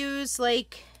hoping to use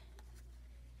like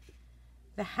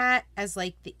the hat as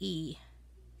like the E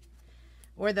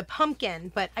or the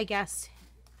pumpkin, but I guess.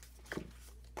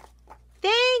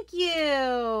 Thank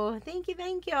you. Thank you.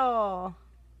 Thank you.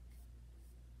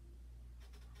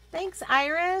 Thanks,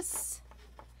 Iris.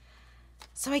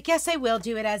 So I guess I will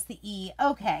do it as the E.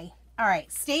 Okay. All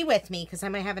right. Stay with me because I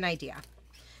might have an idea.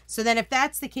 So then if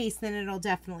that's the case, then it'll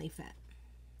definitely fit.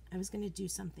 I was going to do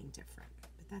something different,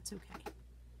 but that's okay.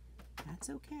 That's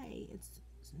okay. It's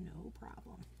no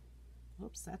problem.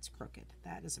 Oops, that's crooked.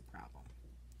 That is a problem.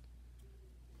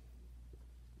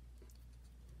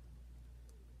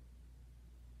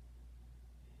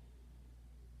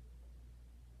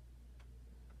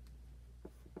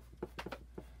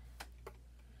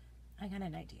 I got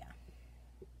an idea.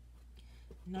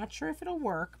 Not sure if it'll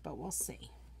work, but we'll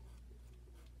see.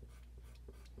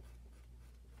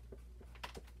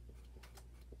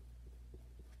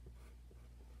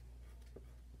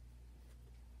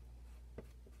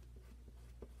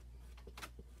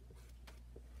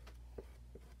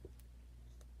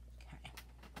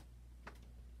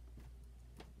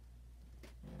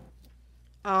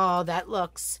 Oh, that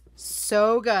looks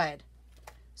so good.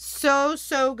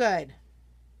 So good.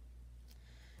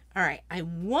 All right. I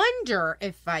wonder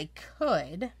if I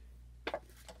could.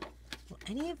 Will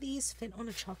any of these fit on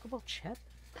a chockable chip?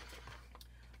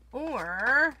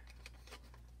 Or,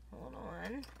 hold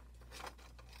on.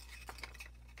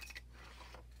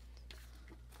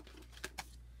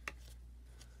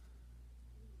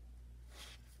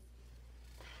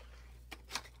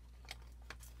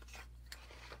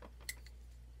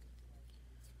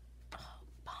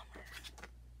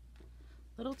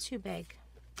 Little too big.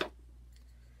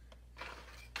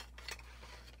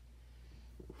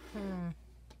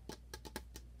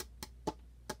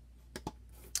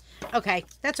 Okay,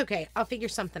 that's okay. I'll figure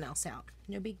something else out.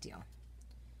 No big deal.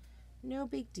 No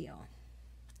big deal.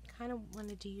 Kind of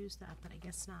wanted to use that, but I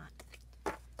guess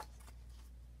not.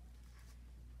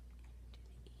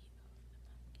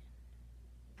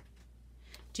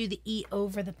 Do the E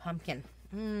over the pumpkin.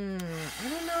 I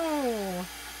don't know.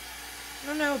 I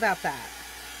don't know about that.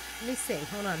 Let me see.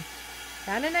 Hold on.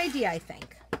 Got an idea, I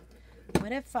think.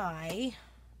 What if I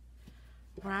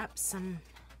wrap some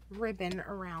ribbon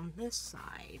around this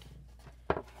side?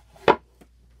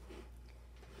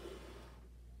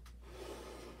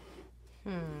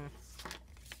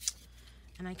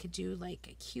 And I could do like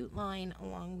a cute line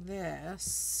along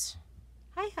this.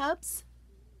 Hi, Hubs.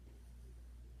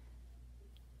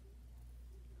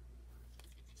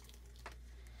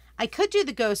 I could do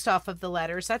the ghost off of the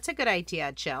letters. That's a good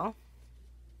idea, Jill.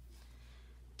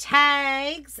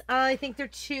 Tags. I think they're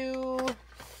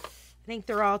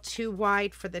all too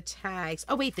wide for the tags.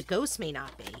 Oh, wait, the ghost may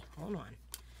not be. Hold on.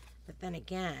 But then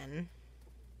again,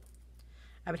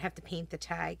 I would have to paint the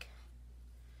tag,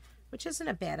 which isn't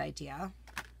a bad idea.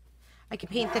 I could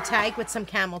paint the tag with some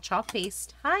camel chalk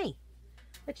paste. Hi.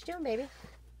 What you doing, baby?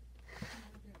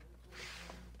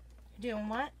 You doing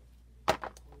what?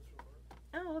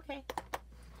 Oh, okay.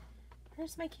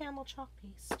 Here's my camel chalk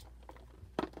paste.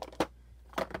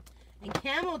 And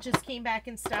camel just came back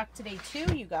in stock today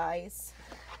too, you guys.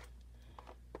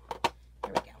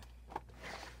 There we go.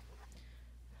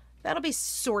 That'll be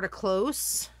sort of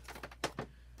close.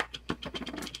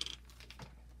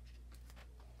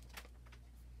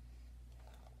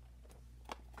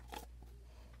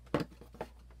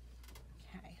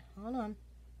 Okay, hold on.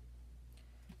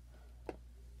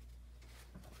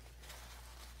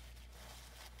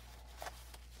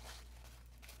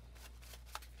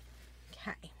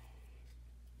 Okay.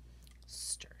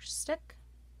 Stir stick.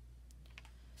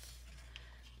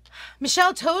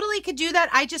 Michelle totally could do that.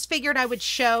 I just figured I would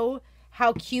show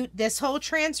how cute this whole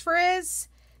transfer is.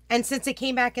 And since it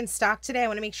came back in stock today, I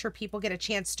want to make sure people get a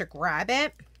chance to grab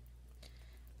it.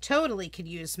 Totally could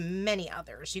use many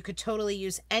others. You could totally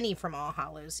use any from All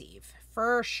Hallows Eve.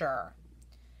 For sure.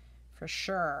 For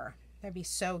sure. That'd be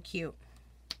so cute.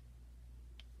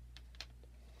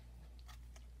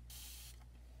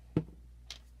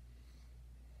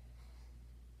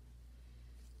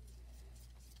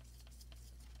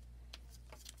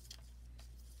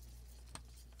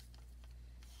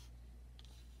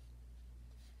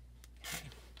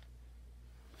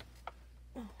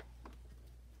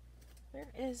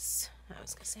 I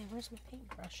was gonna say, where's my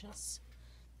paintbrushes?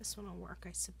 This one will work,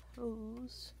 I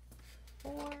suppose.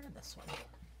 Or this one.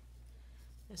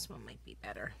 This one might be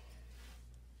better.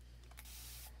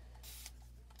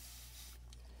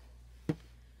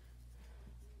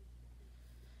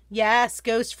 Yes,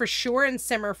 Ghost for sure and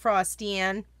Simmer Frost,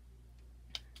 Deanne.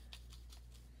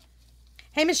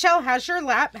 Hey, Michelle, how's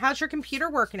your computer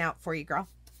working out for you, girl?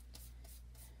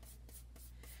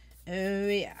 Oh,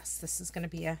 yes. This is going to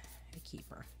be a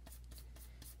keeper.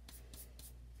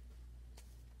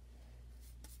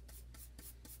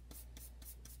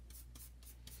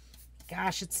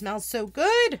 Gosh, it smells so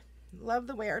good. Love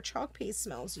the way our chalk paste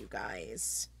smells, you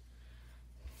guys.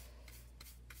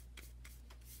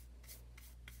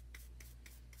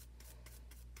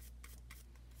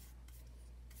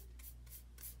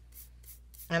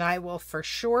 And I will for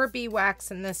sure be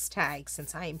waxing this tag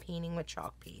since I am painting with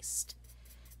chalk paste.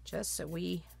 Just so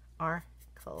we are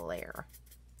clear.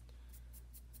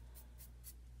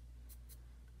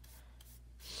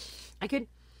 I could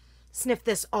sniff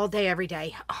this all day, every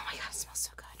day. Oh my God, it smells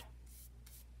so good.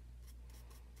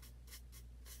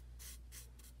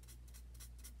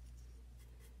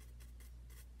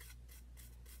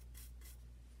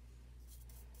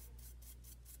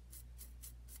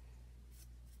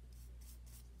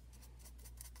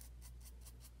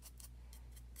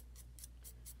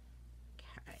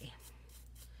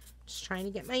 Trying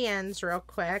to get my ends real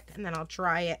quick, and then I'll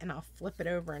dry it and I'll flip it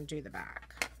over and do the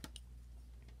back.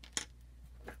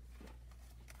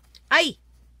 Aye.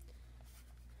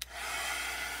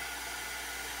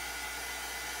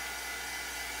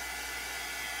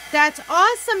 That's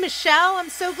awesome, Michelle. I'm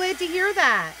so glad to hear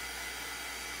that.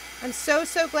 I'm so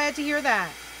glad to hear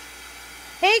that.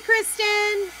 Hey,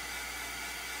 Kristen.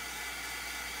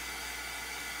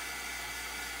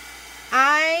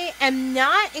 I am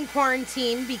not in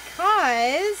quarantine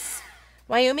because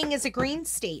Wyoming is a green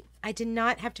state. I did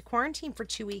not have to quarantine for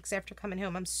 2 weeks after coming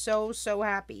home. I'm so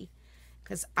happy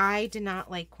because I did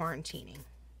not like quarantining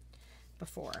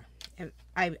before. And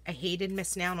I hated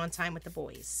missing out on time with the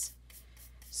boys.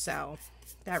 So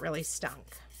that really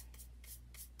stunk.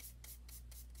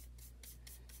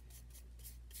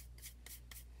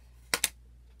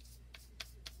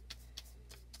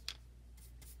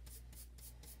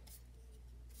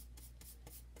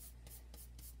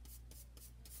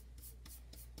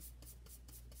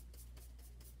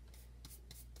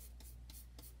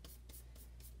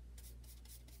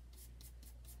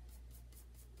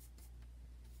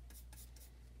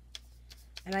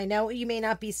 And I know you may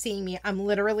not be seeing me. I'm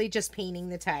literally just painting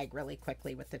the tag really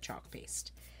quickly with the chalk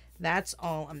paste. That's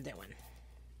all I'm doing.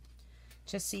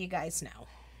 Just so you guys know.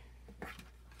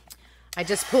 I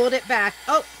just pulled it back.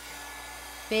 Oh,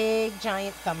 big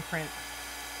giant thumbprint.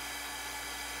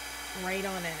 Right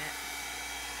on in it.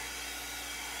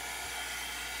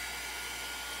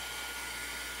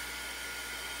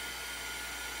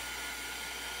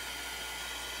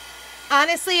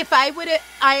 Honestly, if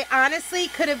I honestly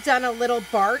could have done a little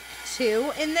bark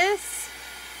too in this,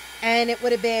 and it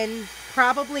would have been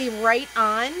probably right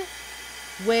on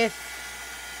with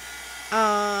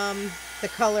the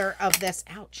color of this,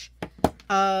 ouch,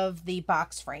 of the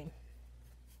box frame.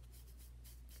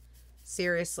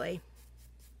 Seriously.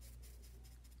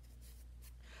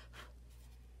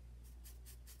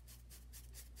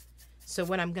 So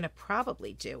what I'm going to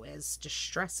probably do is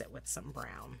distress it with some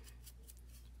brown.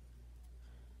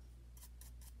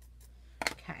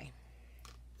 Okay,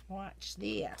 watch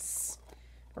this.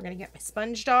 We're going to get my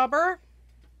sponge dauber,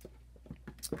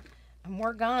 and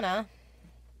we're gonna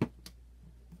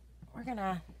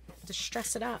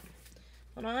distress it up.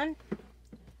 Hold on.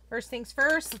 First things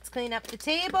first, let's clean up the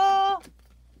table.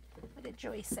 What did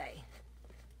Joy say?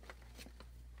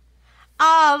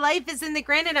 Oh, life is in the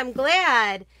granite. I'm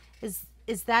glad.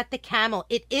 Is that the camel?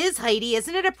 It is, Heidi.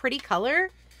 Isn't it a pretty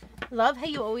color? Love how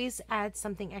you always add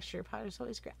something extra. Your powder's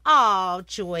always great. Oh,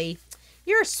 Joy.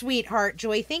 You're a sweetheart,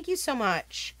 Joy. Thank you so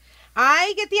much.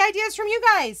 I get the ideas from you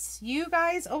guys. You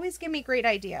guys always give me great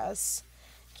ideas.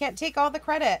 Can't take all the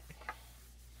credit.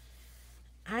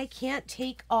 I can't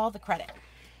take all the credit.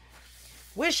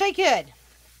 Wish I could,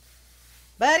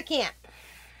 but I can't.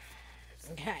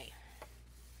 Okay.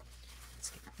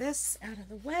 Let's get this out of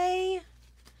the way.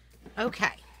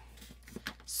 Okay.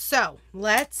 So,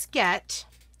 let's get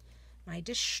my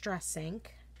distress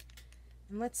ink,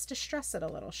 and let's distress it a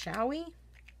little, shall we?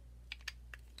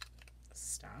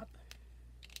 Stop.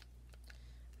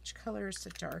 Which color is the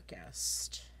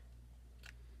darkest?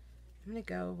 I'm gonna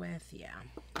go with, yeah,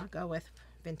 I'll go with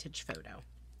Vintage Photo.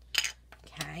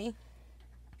 Okay.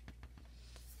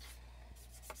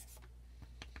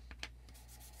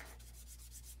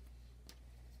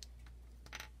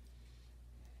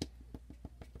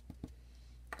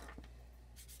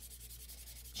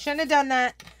 Shouldn't have done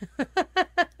that.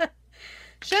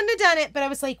 Shouldn't have done it, but I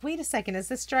was like, wait a second, is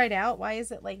this dried out? Why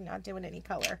is it like not doing any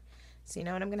color? So you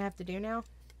know what I'm going to have to do now?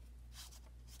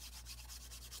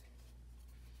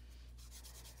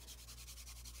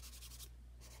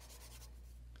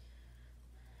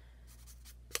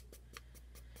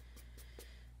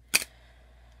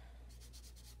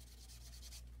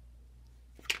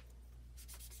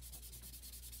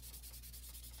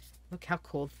 Look how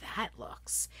cool that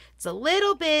looks. It's a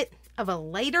little bit of a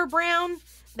lighter brown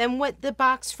than what the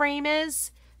box frame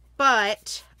is,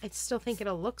 but I still think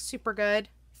it'll look super good.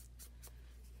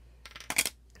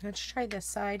 Let's try this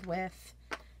side with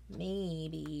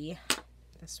maybe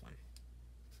this one.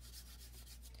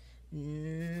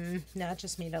 No, it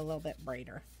just made it a little bit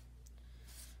brighter.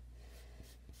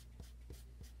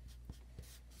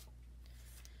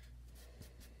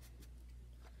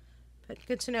 But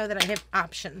good to know that I have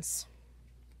options.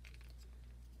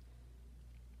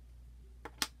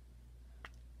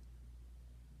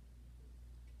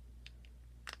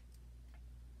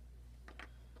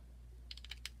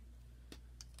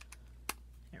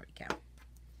 There we go.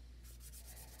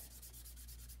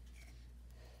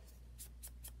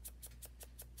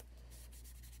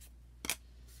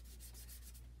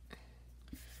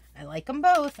 I like them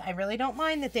both. I really don't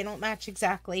mind that they don't match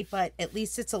exactly, but at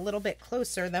least it's a little bit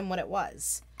closer than what it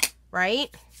was, right?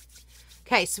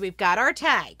 Okay, so we've got our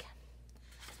tag.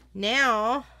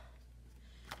 Now,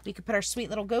 we could put our sweet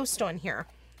little ghost on here.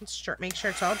 Let's make sure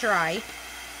it's all dry.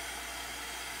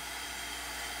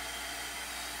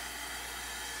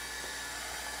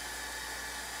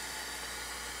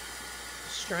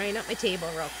 Just drying up my table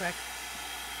real quick.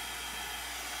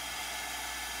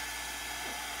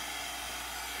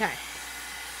 Okay.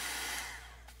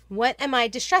 What am I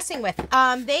distressing with?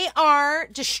 They are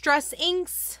Distress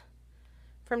Inks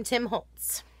from Tim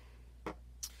Holtz.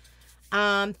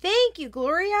 Thank you,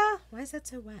 Gloria. Why is that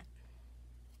so wet?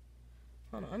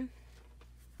 Hold on.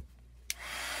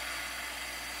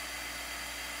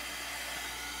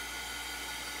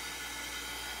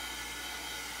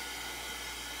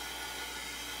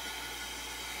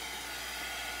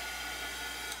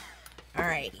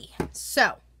 Alrighty.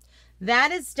 So,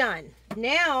 that is done.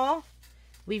 Now,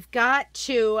 we've got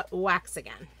to wax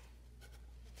again.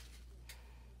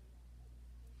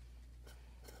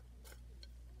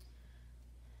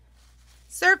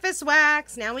 Surface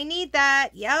wax. Now we need that.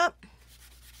 Yep.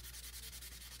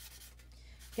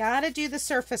 Gotta do the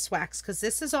surface wax because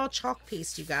this is all chalk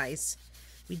paste, you guys.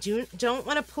 We don't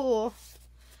want to pull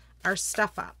our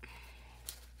stuff up.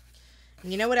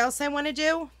 And you know what else I want to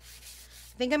do?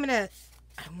 I think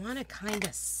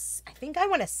I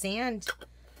want to sand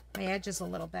my edges a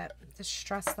little bit.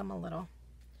 Distress them a little.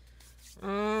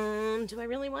 Do I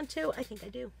really want to? I think I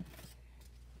do.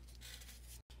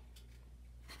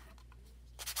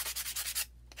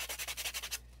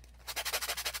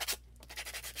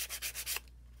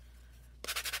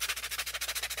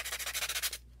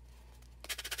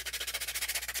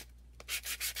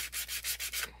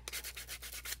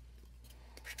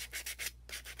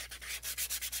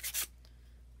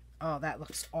 Oh, that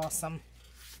looks awesome.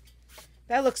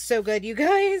 That looks so good, you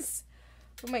guys.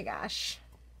 Oh my gosh.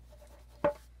 Oh,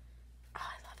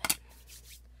 I love it.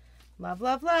 Love,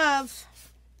 love, love.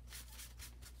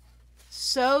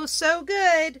 So, so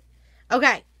good.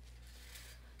 Okay.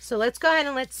 So let's go ahead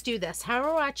and let's do this. How are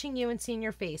we watching you and seeing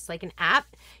your face? Like an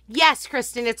app? Yes,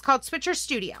 Kristen. It's called Switcher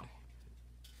Studio.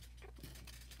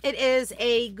 It is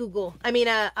a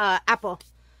Apple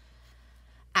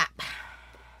app.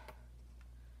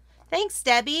 Thanks,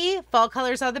 Debbie. Fall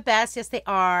colors are the best. Yes, they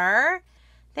are.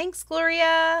 Thanks,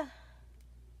 Gloria.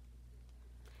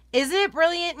 Isn't it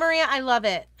brilliant, Maria? I love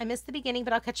it. I missed the beginning,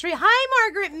 but I'll catch you.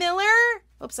 Hi, Margaret Miller.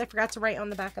 Oops, I forgot to write on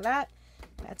the back of that.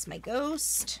 That's my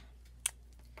ghost.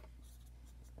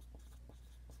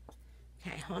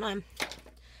 Okay, hold on.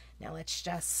 Now let's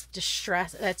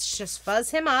just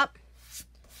fuzz him up.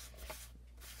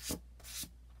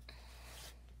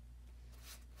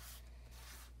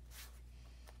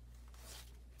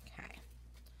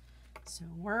 So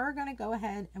we're going to go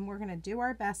ahead and we're going to do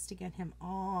our best to get him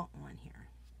all on here.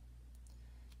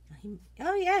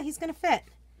 Oh yeah, he's going to fit.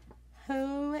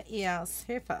 Oh yes,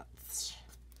 he fits.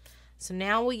 So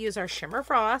now we'll use our Shimmer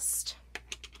Frost.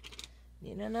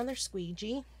 Need another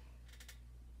squeegee.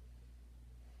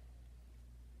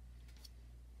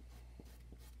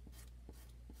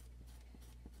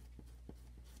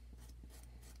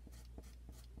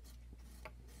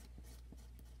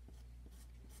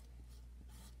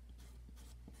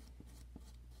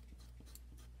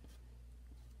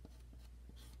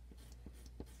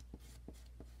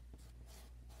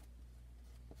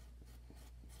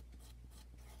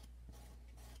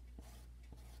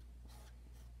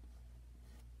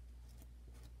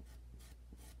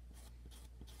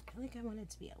 I think I want it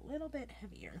to be a little bit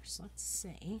heavier, so let's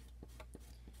see.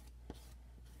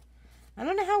 I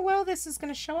don't know how well this is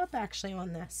going to show up actually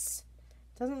on this.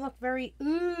 It doesn't look very,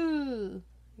 ooh,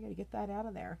 I gotta get that out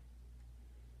of there.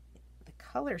 The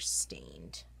color's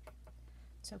stained.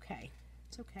 It's okay.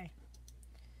 It's okay.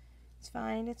 It's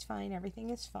fine. It's fine. Everything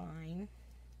is fine.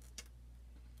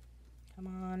 Come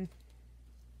on.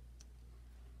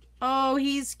 Oh,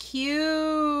 he's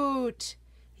cute.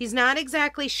 He's not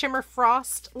exactly Shimmer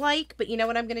Frost-like, but you know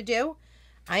what I'm going to do?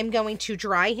 I'm going to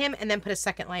dry him and then put a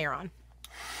second layer on.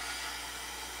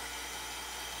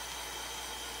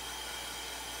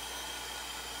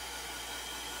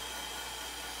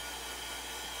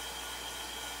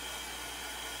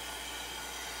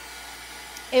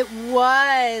 It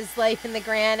was Life in the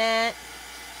Granite.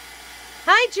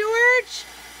 Hi, George.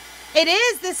 It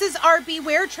is. This is our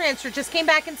Beware transfer. Just came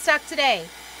back in stock today.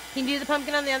 Can you do the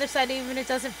pumpkin on the other side even if it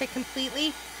doesn't fit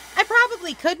completely? I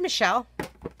probably could, Michelle.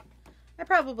 I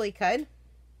probably could.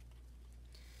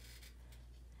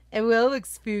 It will look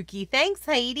spooky. Thanks,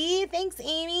 Heidi. Thanks,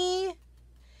 Amy.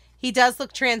 He does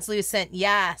look translucent.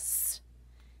 Yes.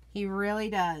 He really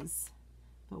does.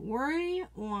 But we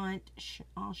want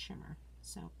all shimmer.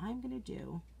 So I'm going to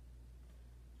do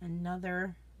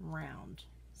another round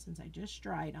since I just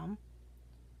dried them.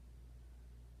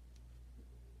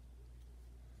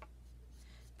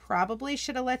 Probably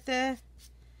should have let the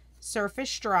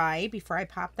surface dry before I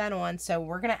pop that on. So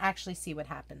we're going to actually see what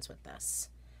happens with this.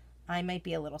 I might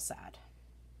be a little sad.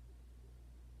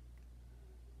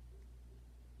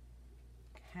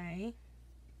 Okay.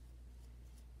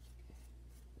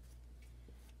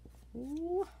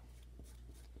 Ooh.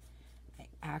 I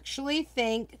actually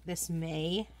think this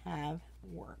may have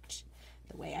worked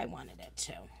the way I wanted it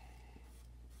to.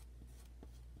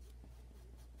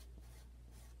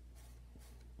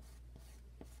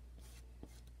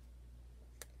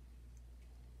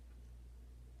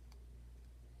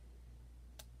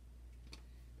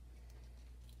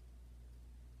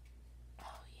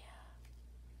 Oh yeah.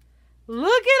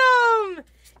 Look at him!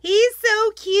 He's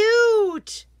so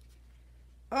cute!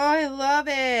 Oh, I love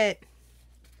it.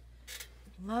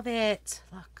 Love it.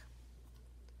 Look.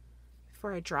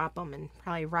 Before I drop them and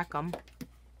probably wreck them.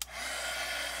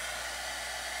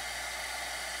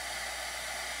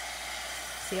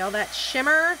 See all that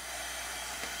shimmer?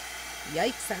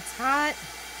 Yikes, that's hot.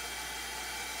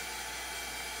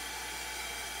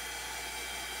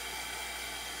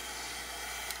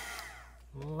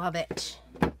 Love it.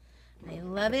 I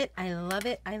love it. I love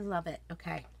it. I love it.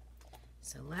 Okay.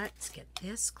 So let's get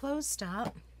this closed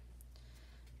up.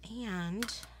 And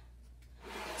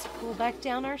let's pull back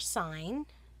down our sign.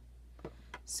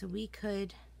 So we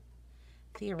could,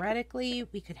 theoretically,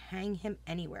 we could hang him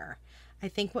anywhere. I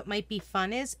think what might be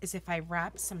fun is if I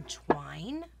wrap some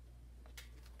twine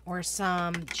or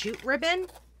some jute ribbon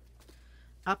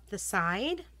up the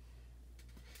side,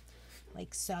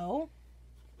 like so,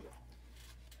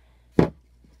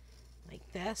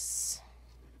 like this.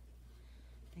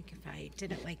 Like if I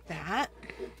did it like that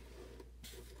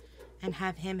and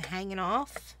have him hanging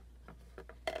off,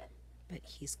 but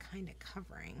he's kind of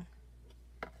covering.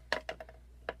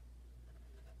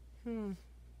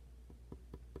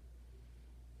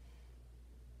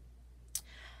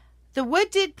 The wood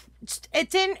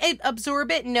didn't absorb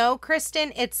it. No,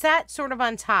 Kristen, it sat sort of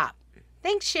on top.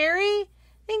 Thanks, Sherry.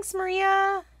 Thanks,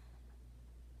 Maria.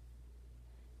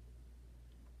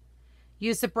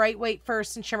 Use the bright white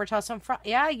first and shimmer toss on front.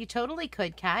 Yeah, you totally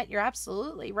could, Kat. You're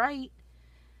absolutely right.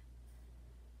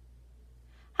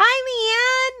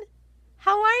 Hi, Leanne.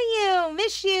 How are you?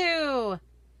 Miss you.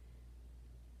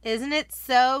 Isn't it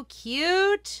so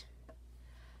cute?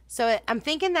 So I'm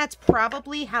thinking that's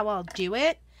probably how I'll do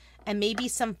it. And maybe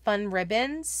some fun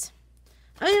ribbons.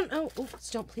 I don't know.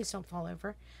 Oh, please don't fall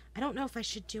over. I don't know if I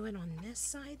should do it on this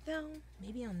side, though.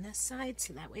 Maybe on this side,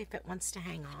 so that way if it wants to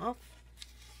hang off.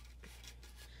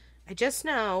 I just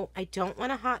know I don't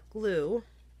want to hot glue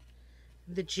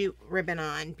the jute ribbon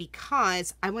on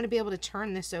because I want to be able to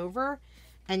turn this over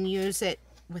and use it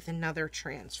with another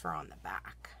transfer on the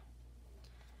back.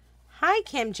 Hi,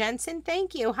 Kim Jensen.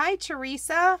 Thank you. Hi,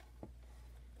 Teresa.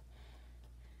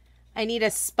 I need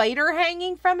a spider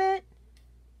hanging from it.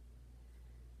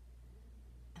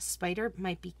 A spider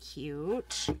might be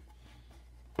cute.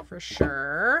 For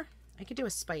sure. I could do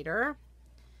a spider.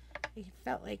 I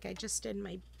felt like I just did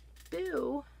my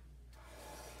boo.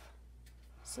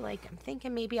 So like I'm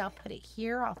thinking maybe I'll put it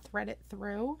here. I'll thread it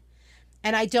through.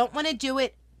 And I don't want to do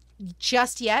it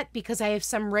just yet because I have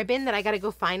some ribbon that I got to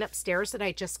go find upstairs that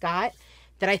I just got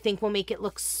that I think will make it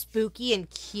look spooky and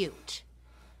cute.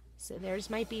 So there's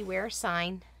my beware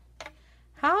sign.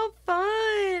 How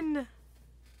fun!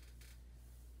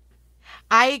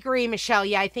 I agree, Michelle.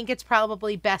 Yeah, I think it's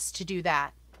probably best to do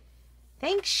that.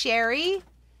 Thanks, Sherry.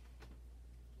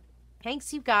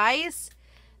 Thanks, you guys.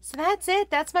 So that's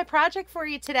it. That's my project for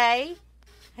you today.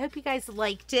 I hope you guys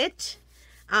liked it.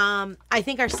 I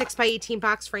think our 6x18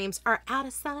 box frames are out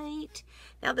of sight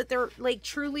now that they're like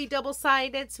truly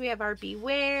double-sided. So we have our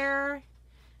Beware.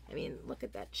 I mean, look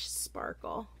at that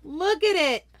sparkle. Look at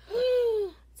it.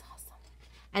 It's awesome.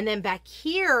 And then back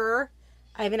here,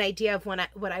 I have an idea of what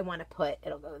I want to put.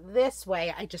 It'll go this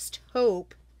way. I just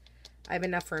hope I have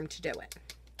enough room to do it.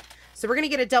 So we're going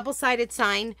to get a double-sided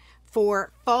sign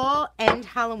for fall and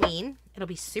Halloween. It'll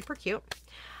be super cute.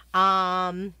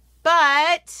 But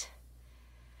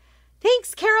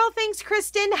thanks, Carol. Thanks,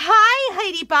 Kristen. Hi,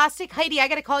 Heidi Bostic. Heidi, I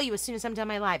got to call you as soon as I'm done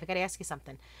my live. I got to ask you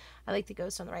something. I like the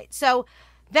ghost on the right. So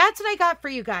that's what I got for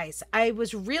you guys. I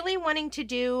was really wanting to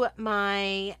do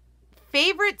my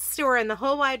favorite store in the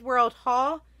whole wide world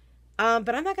haul.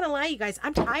 But I'm not going to lie, you guys.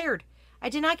 I'm tired. I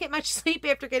did not get much sleep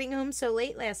after getting home so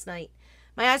late last night.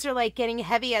 My eyes are like getting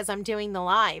heavy as I'm doing the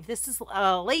live. This is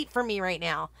late for me right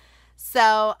now.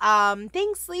 So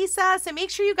thanks, Lisa. So make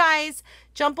sure you guys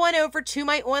jump on over to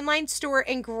my online store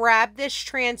and grab this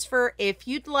transfer if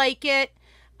you'd like it.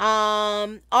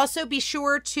 Also be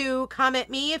sure to comment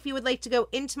me if you would like to go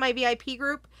into my VIP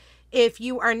group. If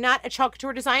you are not a Chalk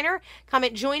Couture designer,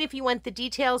 comment join if you want the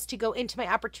details to go into my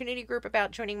opportunity group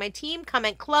about joining my team.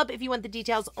 Comment club if you want the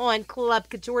details on Club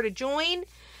Couture to join.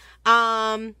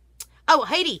 Oh,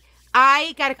 Heidi,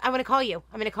 I want to call you.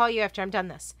 I'm going to call you after I'm done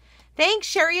this. Thanks,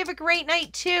 Sherry. Have a great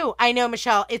night, too. I know,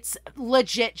 Michelle. It's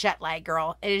legit jet lag,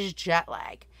 girl. It is jet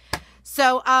lag.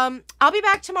 So, I'll be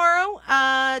back tomorrow.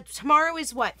 Tomorrow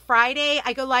is what? Friday.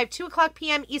 I go live 2:00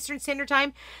 p.m. Eastern Standard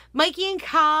Time. Mikey and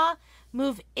Ka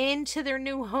move into their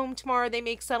new home tomorrow. They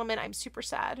make settlement. I'm super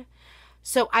sad.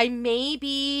 So, I may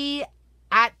be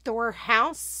at their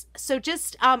house. So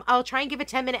just, I'll try and give a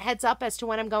 10-minute heads up as to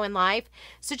when I'm going live.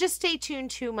 So just stay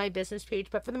tuned to my business page.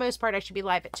 But for the most part, I should be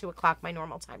live at 2:00, my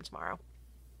normal time tomorrow.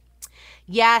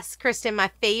 Yes, Kristen,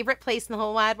 my favorite place in the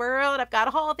whole wide world. I've got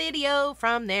a whole video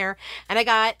from there. And I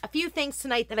got a few things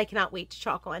tonight that I cannot wait to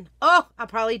chalk on. Oh, I'll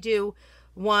probably do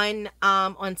one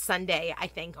on Sunday, I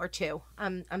think, or two.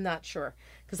 I'm not sure.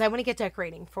 Because I want to get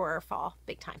decorating for fall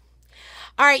big time.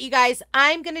 All right, you guys,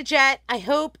 I'm going to jet. I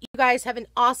hope you guys have an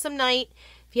awesome night.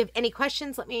 If you have any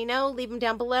questions, let me know. Leave them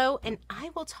down below, and I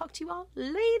will talk to you all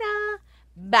later.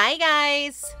 Bye,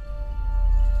 guys.